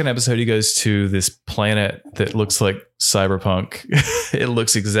 in the second episode, he goes to this planet that looks like Cyberpunk. It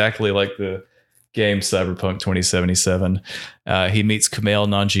looks exactly like the game Cyberpunk 2077. He meets Kumail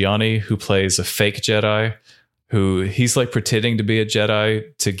Nanjiani, who plays a fake Jedi, who he's like pretending to be a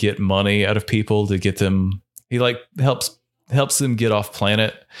Jedi to get money out of people, to get them. He like helps them get off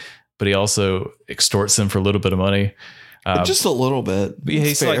planet, but he also extorts them for a little bit of money. Just a little bit.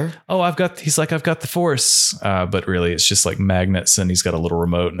 He's fair. Like, oh, I've got the Force, but really it's just like magnets, and he's got a little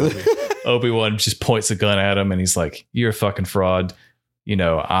remote. And Obi-Wan just points a gun at him, and he's like, "You're a fucking fraud. You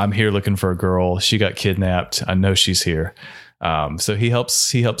know, I'm here looking for a girl. She got kidnapped. I know she's here." So he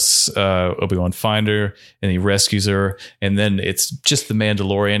helps Obi-Wan find her, and he rescues her. And then it's just the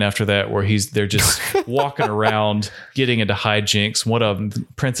Mandalorian after that, where they're just walking around, getting into hijinks. One of them,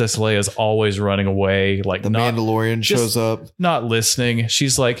 Princess Leia, is always running away. Like Mandalorian shows up, not listening.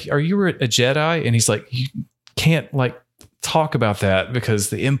 She's like, "Are you a Jedi?" And he's like, "You can't like talk about that because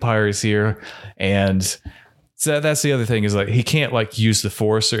the Empire is here." And so that's the other thing, is like he can't like use the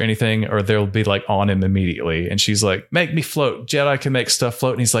Force or anything, or they'll be like on him immediately. And she's like, "Make me float. Jedi can make stuff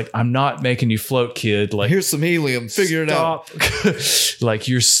float." And he's like, "I'm not making you float, kid. Like, here's some helium. Figure it out." Like,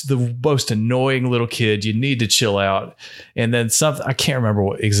 you're the most annoying little kid. You need to chill out. And then I can't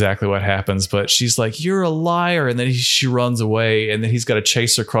remember exactly what happens, but she's like, "You're a liar." And then she runs away, and then he's got to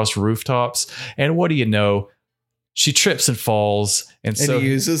chase her across rooftops. And what do you know? She trips and falls, and so he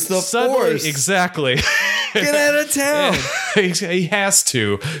uses the Force. Exactly. Get out of town. He has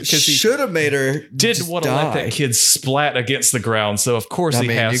to, because he should have made her. Didn't want to let that kid splat against the ground, so of course he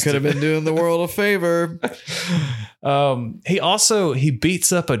has to. You could have been doing the world a favor. He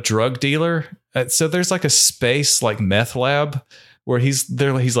beats up a drug dealer. So there's like a space like meth lab where he's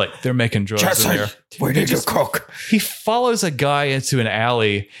like, they're making drugs in there. Where did you cook? He follows a guy into an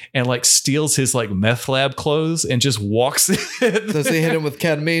alley and like steals his like meth lab clothes and just walks in. Does he hit him with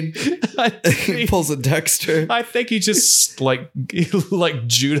ketamine? He pulls a Dexter. I think he just like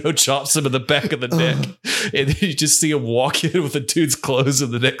judo chops him in the back of the neck. And then you just see him walk in with a dude's clothes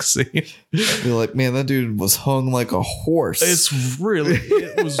in the next scene. You're like, man, that dude was hung like a horse. It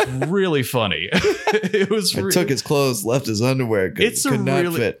was really funny. I took his clothes, left his underwear. Could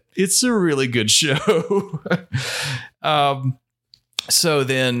not fit. It's a really good show. So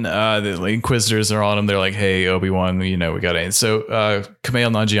then the Inquisitors are on him. They're like, "Hey, Obi-Wan, we got it." And so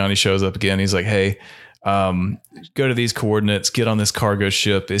Kumail Nanjiani shows up again. He's like, "Hey, go to these coordinates, get on this cargo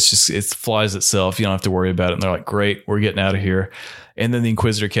ship. It flies itself. You don't have to worry about it." And they're like, "Great, we're getting out of here." And then the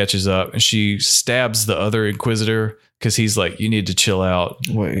Inquisitor catches up, and she stabs the other Inquisitor because he's like, "You need to chill out."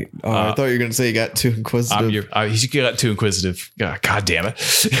 Wait, I thought you were going to say you got too inquisitive. He got too inquisitive. God damn it.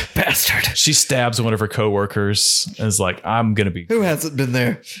 Bastard. She stabs one of her coworkers and is like, "I'm going to be..." Who hasn't been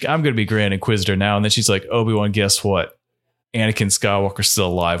there? "I'm going to be Grand Inquisitor now." And then she's like, "Obi-Wan, guess what? Anakin Skywalker's still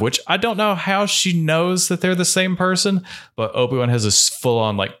alive," which I don't know how she knows that they're the same person, but Obi-Wan has this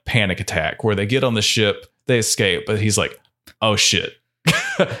full-on like panic attack where they get on the ship, they escape, but he's like, "Oh shit.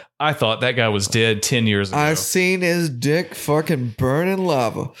 I thought that guy was dead 10 years ago. I seen his dick fucking burn in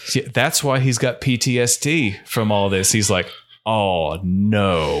lava." See, that's why he's got PTSD from all this. He's like, "Oh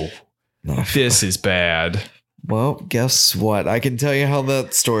no, this is bad." Well, guess what? I can tell you how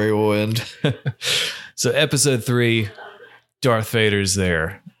that story will end. So episode 3, Darth Vader's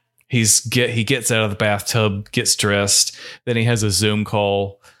there. He gets out of the bathtub, gets dressed. Then he has a Zoom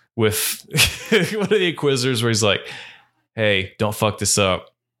call with one of the Inquisitors where he's like, "Hey, don't fuck this up."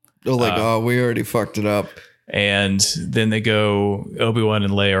 They're like, we already fucked it up. And then they go, Obi-Wan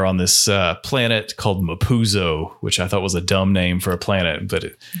and Leia are on this planet called Mapuzo, which I thought was a dumb name for a planet.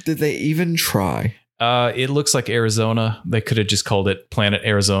 But did they even try? It looks like Arizona. They could have just called it Planet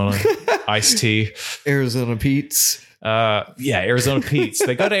Arizona. Iced tea. Arizona Pete's. Arizona Pete's.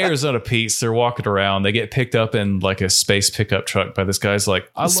 They go to Arizona Pete's. They're walking around. They get picked up in like a space pickup truck by this guy's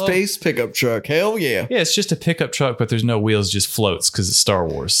like, space pickup truck. Hell yeah. Yeah, it's just a pickup truck, but there's no wheels, just floats because it's Star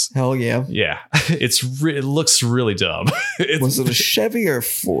Wars. Hell yeah. Yeah. It looks really dumb. Was it a Chevy or a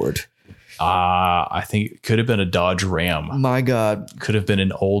Ford? I think it could have been a Dodge Ram. My God. Could have been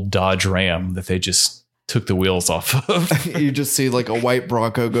an old Dodge Ram that they just took the wheels off of. You just see like a white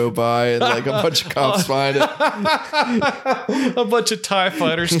Bronco go by and like a bunch of cops behind it. A bunch of TIE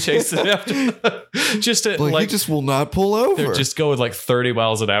fighters chasing after. Just to, he just will not pull over. They're just going like 30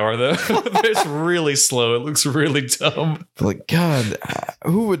 miles an hour though. It's really slow. It looks really dumb. Like, God,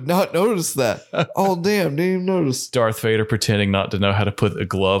 who would not notice that? Oh damn, didn't even notice. Darth Vader pretending not to know how to put a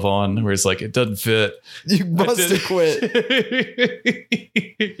glove on, where he's like, it doesn't fit. You must have quit.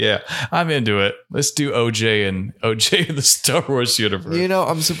 Yeah, I'm into it. Let's do OJ and the Star Wars universe. You know,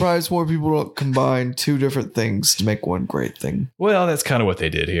 I'm surprised more people don't combine two different things to make one great thing. Well, that's kind of what they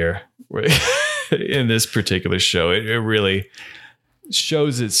did here in this particular show. It really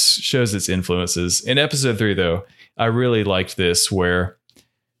shows its influences. In episode 3, though, I really liked this where.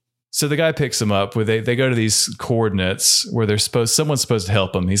 So the guy picks him up where they go to these coordinates where someone's supposed to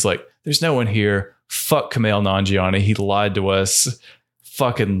help him. He's like, "There's no one here. Fuck Kumail Nanjiani. He lied to us.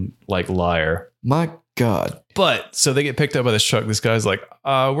 Fucking like liar." My God. But so they get picked up by this truck. This guy's like,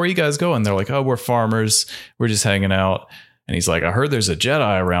 where are you guys going? They're like, "Oh, we're farmers. We're just hanging out." And he's like, "I heard there's a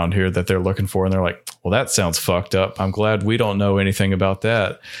Jedi around here that they're looking for." And they're like, "Well, that sounds fucked up. I'm glad we don't know anything about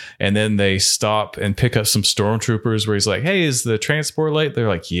that." And then they stop and pick up some stormtroopers where he's like, "Hey, is the transport late?" They're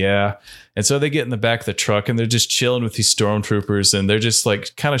like, "Yeah." And so they get in the back of the truck and they're just chilling with these stormtroopers and they're just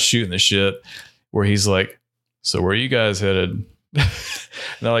like kind of shooting the shit where he's like, "So where are you guys headed?" And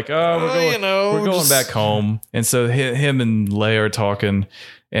they're like, we're going back home. And so him and Leia are talking,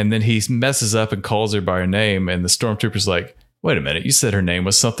 and then he messes up and calls her by her name, and the stormtrooper's like, "Wait a minute, you said her name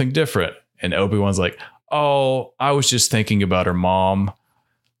was something different." And Obi-Wan's like, "Oh, I was just thinking about her mom."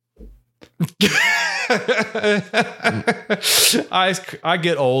 I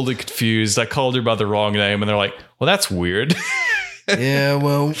get old and confused. I called her by the wrong name, and they're like, "Well, that's weird." Yeah,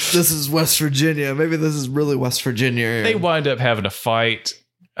 well, this is West Virginia. Maybe this is really West Virginia. They wind up having a fight.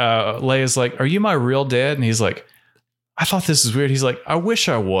 Leia's like, "Are you my real dad?" And he's like, "I thought this was weird." He's like, "I wish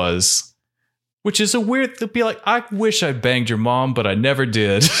I was." Which is a weird to be like, I wish I banged your mom, but I never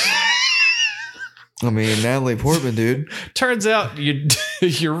did. I mean, Natalie Portman, dude. Turns out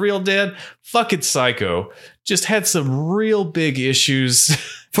your real dad, fucking psycho. Just had some real big issues.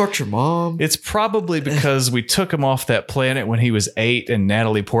 Fuck your mom. It's probably because we took him off that planet when he was 8 and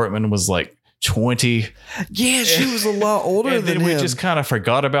Natalie Portman was like 20. Yeah, she was a lot older than him. And then we just kind of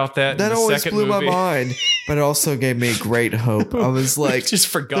forgot about that. That always blew my mind, but it also gave me great hope. I was like, just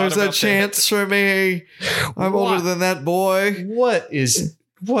forgot there's about a chance for me. I'm older than that boy. What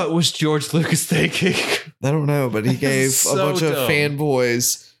was George Lucas thinking? I don't know, but he gave a bunch of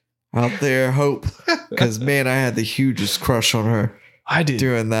fanboys out there hope. Because, man, I had the hugest crush on her. I did.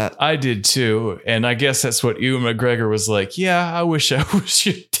 Doing that. I did too. And I guess that's what Ewan McGregor was like. Yeah, I wish I was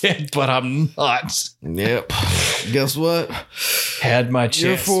your dad, but I'm not. Yep. Guess what? Had my chance.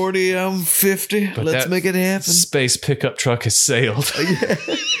 You're 40, I'm 50. But let's make it happen. Space pickup truck has sailed.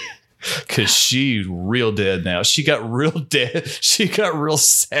 Because she's real dead now. She got real dead. She got real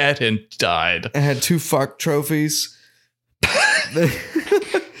sad and died. I had 2 fuck trophies.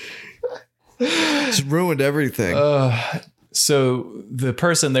 Just ruined everything. So the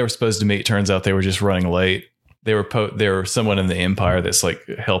person they were supposed to meet, turns out they were just running late. They were someone in the Empire that's like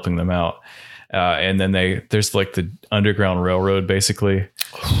helping them out. And then there's like the Underground Railroad, basically,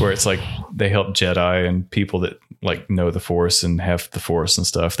 where it's like they help Jedi and people that like know the Force and have the Force and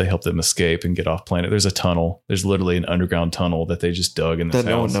stuff. They help them escape and get off planet. There's a tunnel. There's literally an underground tunnel that they just dug in this house.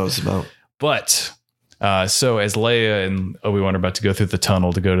 That no one knows about. But so as Leia and Obi-Wan are about to go through the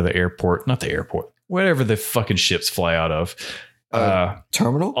tunnel to go to the airport, not the airport, whatever the fucking ships fly out of,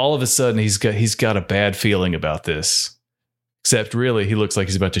 terminal. All of a sudden he's got a bad feeling about this. Except really, he looks like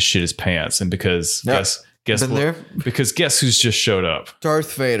he's about to shit his pants, and because guess what? Because guess who's just showed up?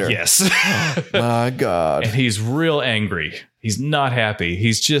 Darth Vader. Yes. Oh, my God. And he's real angry. He's not happy.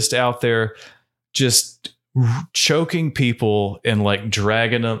 He's just out there, just choking people and like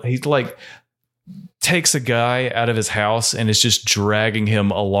dragging them. He's like takes a guy out of his house and is just dragging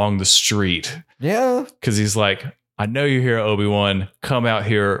him along the street. Yeah. Because he's like, "I know you're here, Obi-Wan. Come out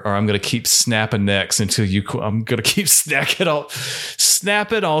here, or I'm going to keep snapping necks until you. I'm going to keep snapping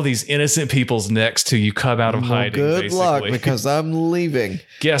all these innocent people's necks till you come out of hiding." Good basically. luck, because I'm leaving.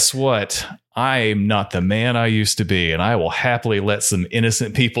 Guess what? I'm not the man I used to be, and I will happily let some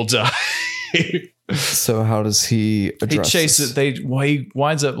innocent people die. So how does he address he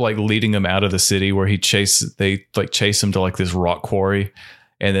winds up like leading them out of the city, where they chase him to like this rock quarry,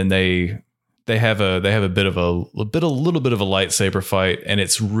 and then they have a little bit of a lightsaber fight, and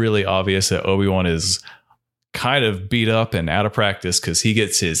it's really obvious that Obi-Wan is kind of beat up and out of practice because he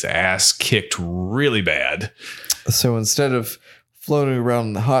gets his ass kicked really bad. So instead of floating around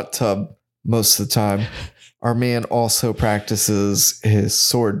in the hot tub most of the time, our man also practices his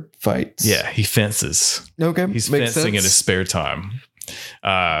sword fights. Yeah, he fences. Okay, he's fencing in his spare time.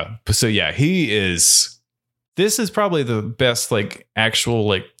 So yeah, this is probably the best like actual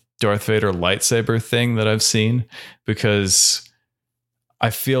like Darth Vader lightsaber thing that I've seen, because I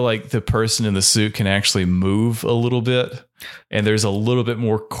feel like the person in the suit can actually move a little bit, and there's a little bit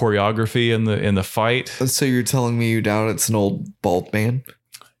more choreography in the fight. So you're telling me you doubt it's an old bald man?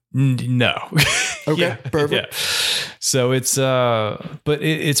 No. Okay, yeah, perfect. Yeah. So it's but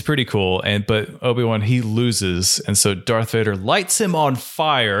it's pretty cool, but Obi-Wan, he loses, and so Darth Vader lights him on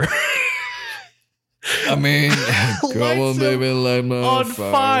fire. I mean, come on, baby, light me on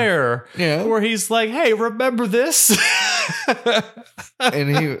fire. Yeah, where he's like, "Hey, remember this?"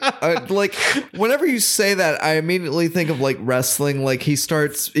 And he like, whenever you say that, I immediately think of like wrestling. Like he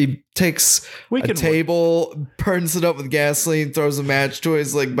takes a table, burns it up with gasoline, throws a match to it.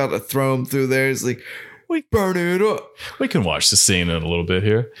 He's like about to throw him through there. He's like, we burn it up. We can watch the scene in a little bit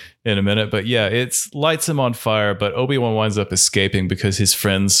here in a minute, but yeah, it's lights him on fire. But Obi-Wan winds up escaping because his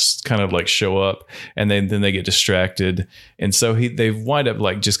friends kind of like show up, and then they get distracted, and so they wind up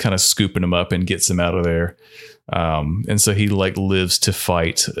like just kind of scooping him up and gets him out of there. And so he like lives to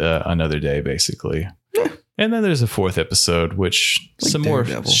fight another day, basically. And then there's a fourth episode, which like some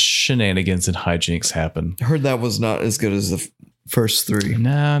Daredevil. More shenanigans and hijinks happen. I heard that was not as good as the first three.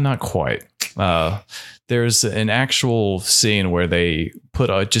 Nah, not quite. There's an actual scene where they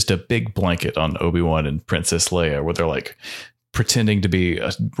put just a big blanket on Obi-Wan and Princess Leia, where they're like pretending to be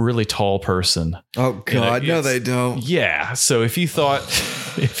a really tall person. Oh God, no, they don't. Yeah. So if you thought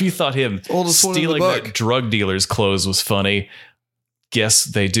him stealing that drug dealer's clothes was funny, guess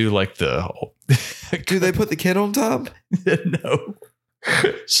they do like the. Do they put the kid on top? No.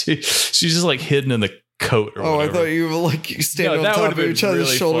 She's just like hidden in the coat or whatever. I thought you were like standing on top of each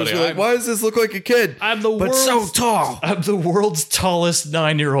other's shoulders. You're like, why does this look like a kid? I'm so tall. I'm the world's tallest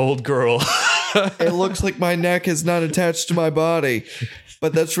 9-year-old girl. It looks like my neck is not attached to my body,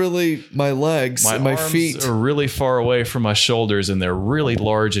 but that's really my legs and my feet are really far away from my shoulders, and they're really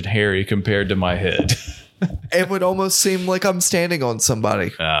large and hairy compared to my head. It would almost seem like I'm standing on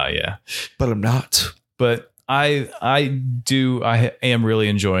somebody. Yeah, but I'm not. But I am really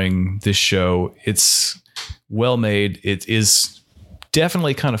enjoying this show. It's well made. It is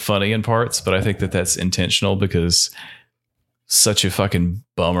definitely kind of funny in parts, but I think that's intentional, because such a fucking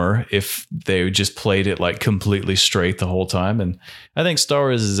bummer if they just played it like completely straight the whole time. And I think Star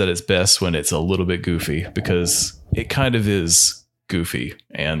Wars is at its best when it's a little bit goofy, because it kind of is goofy,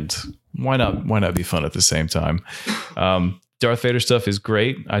 and why not be fun at the same time? Darth Vader stuff is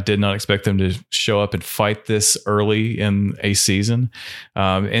great. I did not expect them to show up and fight this early in a season.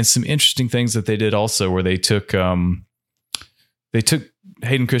 And some interesting things that they did also, where they took Hayden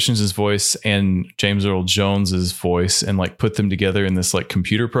Christensen's voice and James Earl Jones's voice and like put them together in this like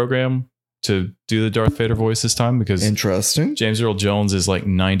computer program to do the Darth Vader voice this time, because interesting. James Earl Jones is like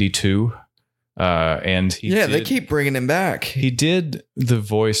 92. And they keep bringing him back. He did the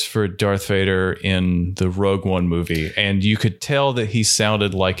voice for Darth Vader in the Rogue One movie, and you could tell that he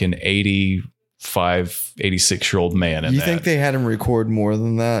sounded like an 86-year-old man. You think they had him record more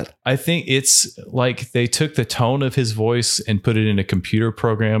than that? I think it's like they took the tone of his voice and put it in a computer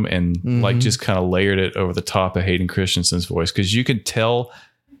program and like just kind of layered it over the top of Hayden Christensen's voice, because you could tell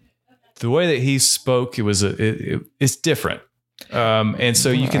the way that he spoke. It's different. And so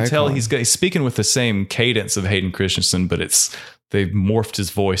you can tell he's speaking with the same cadence of Hayden Christensen, but they've morphed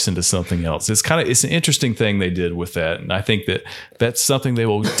his voice into something else. It's an interesting thing they did with that. And I think that's something they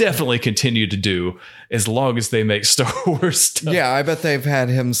will definitely continue to do as long as they make Star Wars stuff. Yeah, I bet they've had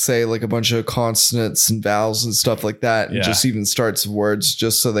him say like a bunch of consonants and vowels and stuff like that, and just even starts of words,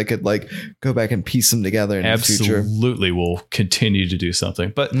 just so they could like go back and piece them together in the future. Absolutely will continue to do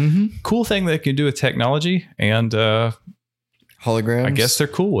something. But cool thing they can do with technology and holograms. I guess they're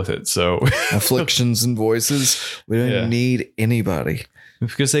cool with it. So afflictions and voices. We don't need anybody,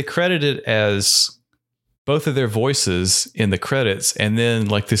 because they credit it as both of their voices in the credits, and then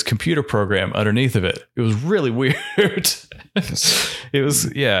like this computer program underneath of it. It was really weird. It was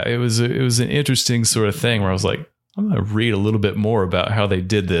an interesting sort of thing where I was like, I'm going to read a little bit more about how they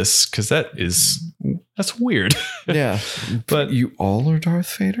did this, because that's weird. Yeah. But you all are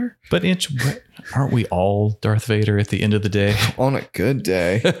Darth Vader? But aren't we all Darth Vader at the end of the day? On a good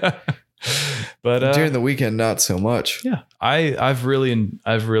day. But during the weekend, not so much. Yeah. I've really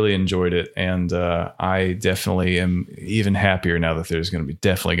enjoyed it. And I definitely am even happier now that there's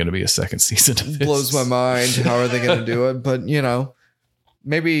definitely going to be a second season of this. Blows my mind. How are they going to do it? But,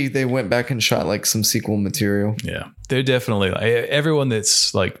 maybe they went back and shot like some sequel material. Yeah, they're definitely, everyone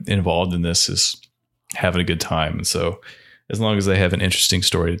that's like involved in this is having a good time. And so as long as they have an interesting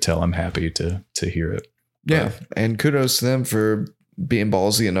story to tell, I'm happy to hear it. Yeah. And kudos to them for being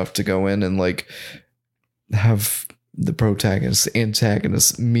ballsy enough to go in and like have the protagonists,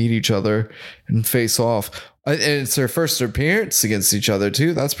 antagonists meet each other and face off. And it's their first appearance against each other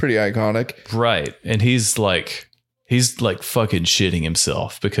too. That's pretty iconic. Right. And he's like fucking shitting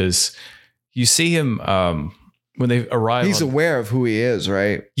himself, because you see him when they arrive. He's aware of who he is,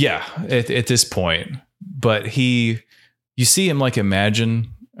 right? Yeah, at this point. But you see him like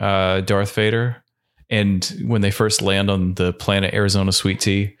imagine Darth Vader. And when they first land on the planet Arizona Sweet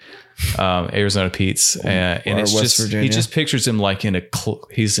Tea, Arizona Pete's, and it's West just Virginia. He just pictures him like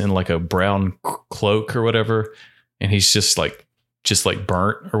he's in like a brown cloak or whatever, and he's just like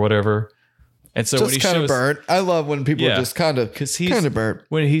burnt or whatever. And so just when he kind of burnt. I love when people just kind of burnt.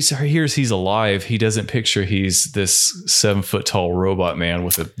 When he hears he's alive, he doesn't picture he's this 7-foot tall robot man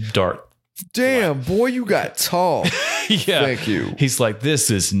with a dart. Damn, boy, you got tall. Yeah. Thank you. He's like,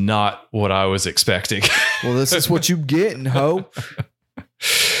 this is not what I was expecting. Well, this is what you getting, ho.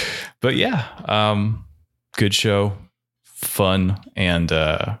 But yeah, good show, fun. And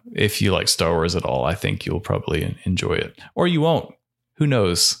if you like Star Wars at all, I think you'll probably enjoy it. Or you won't. Who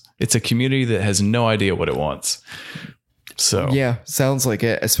knows? It's a community that has no idea what it wants. So yeah, sounds like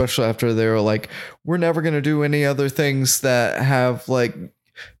it, especially after they were like, we're never going to do any other things that have like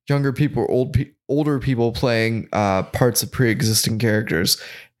younger people or older people playing parts of pre-existing characters.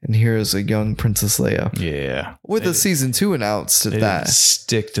 And here's a young Princess Leia. Yeah. With a season 2 announced at that. Didn't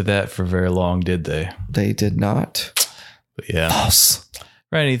stick to that for very long, did they? They did not. But yeah. False.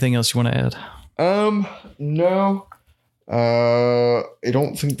 Right. Anything else you want to add? No. I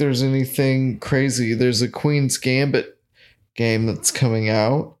don't think there's anything crazy. There's a Queen's Gambit game that's coming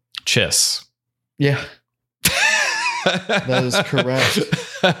out. Chess. Yeah. That is correct.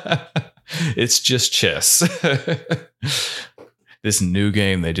 It's just chess. This new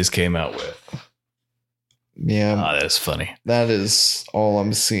game they just came out with. Yeah. That's funny. That is all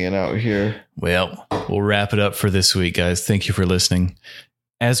I'm seeing out here. Well, we'll wrap it up for this week, guys. Thank you for listening.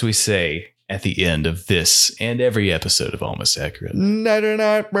 As we say at the end of this and every episode of Almost Accurate.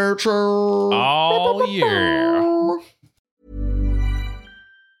 Night, Bertram. Oh, yeah.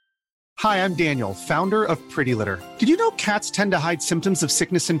 Hi, I'm Daniel, founder of Pretty Litter. Did you know cats tend to hide symptoms of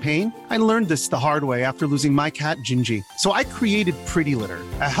sickness and pain? I learned this the hard way after losing my cat, Gingy. So I created Pretty Litter,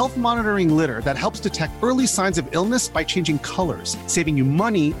 a health monitoring litter that helps detect early signs of illness by changing colors, saving you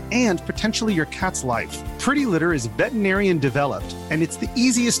money and potentially your cat's life. Pretty Litter is veterinarian developed, and it's the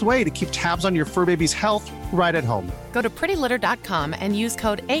easiest way to keep tabs on your fur baby's health right at home. Go to prettylitter.com and use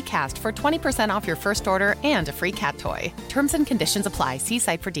code ACAST for 20% off your first order and a free cat toy. Terms and conditions apply. See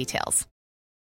site for details.